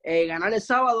ganar el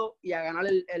sábado y a ganar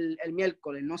el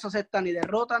miércoles. No se acepta ni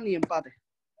derrota ni empate.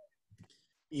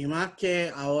 Y más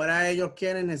que ahora ellos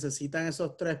necesitan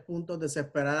esos 3 puntos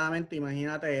desesperadamente.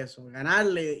 Imagínate eso,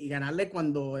 ganarle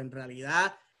cuando en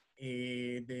realidad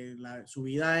su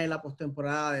vida en la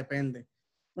postemporada depende.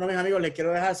 Bueno, mis amigos, les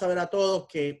quiero dejar saber a todos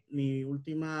que mi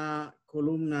última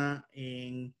columna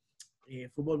en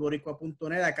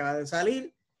futbolboricua.net acaba de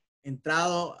salir,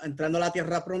 entrando a la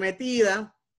tierra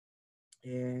prometida.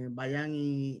 Vayan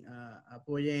y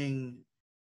apoyen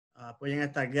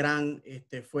esta gran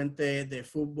fuente de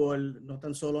fútbol, no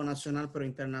tan solo nacional, pero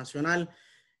internacional.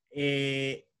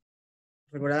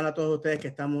 Recordar a todos ustedes que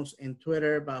estamos en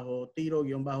Twitter bajo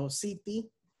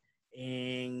Tiro-City,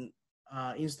 en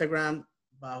Instagram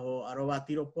bajo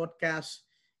 @TiroPodcast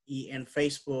y en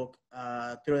Facebook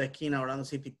Tiro de Esquina Orlando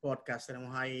City Podcast.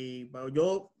 Tenemos ahí,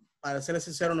 yo, para serles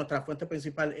sincero, nuestra fuente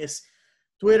principal es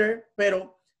Twitter,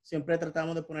 pero siempre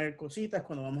tratamos de poner cositas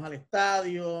cuando vamos al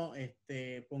estadio.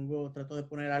 Trato de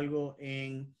poner algo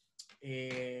en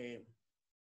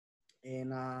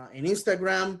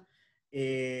Instagram.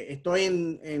 Estoy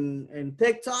en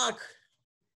TikTok.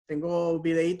 Tengo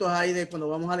videitos ahí de cuando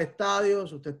vamos al estadio.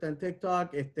 Si usted está en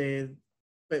TikTok,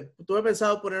 tuve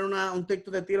pensado poner un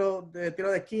TikTok de tiro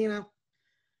de esquina.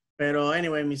 Pero,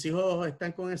 anyway, mis hijos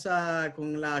están con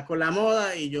la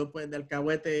moda y yo, pues, de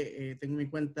alcahuete, tengo mi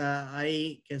cuenta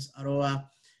ahí, que es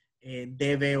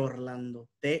 @DV Orlando.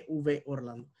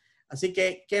 Así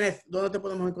que, Kenneth, ¿dónde te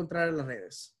podemos encontrar en las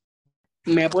redes?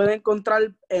 Me pueden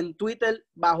encontrar en Twitter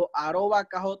bajo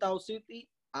 @KJCity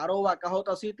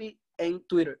en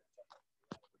Twitter.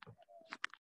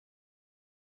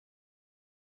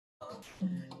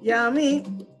 Y a mí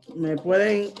me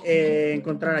pueden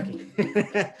encontrar aquí.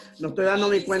 No estoy dando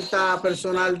mi cuenta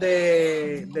personal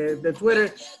de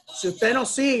Twitter. Si usted nos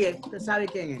sigue, usted sabe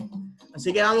quién es.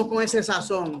 Así que vamos con ese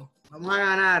sazón. Vamos a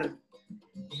ganar.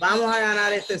 Vamos a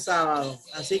ganar este sábado.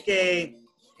 Así que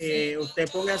usted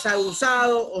póngase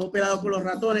abusado, ojo pelado por los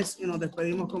ratones y nos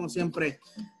despedimos como siempre.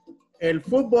 El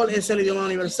fútbol es el idioma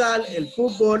universal. El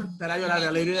fútbol te hará llorar de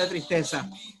alegría y de tristeza.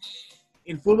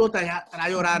 El fútbol te hará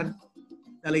llorar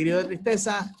de alegría y de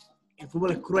tristeza. El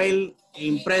fútbol es cruel e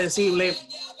impredecible.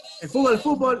 El fútbol es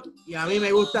fútbol y a mí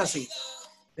me gusta así.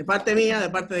 De parte mía, de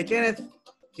parte de Kenneth,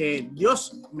 que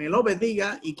Dios me lo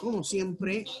bendiga y como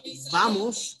siempre,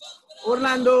 vamos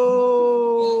Orlando.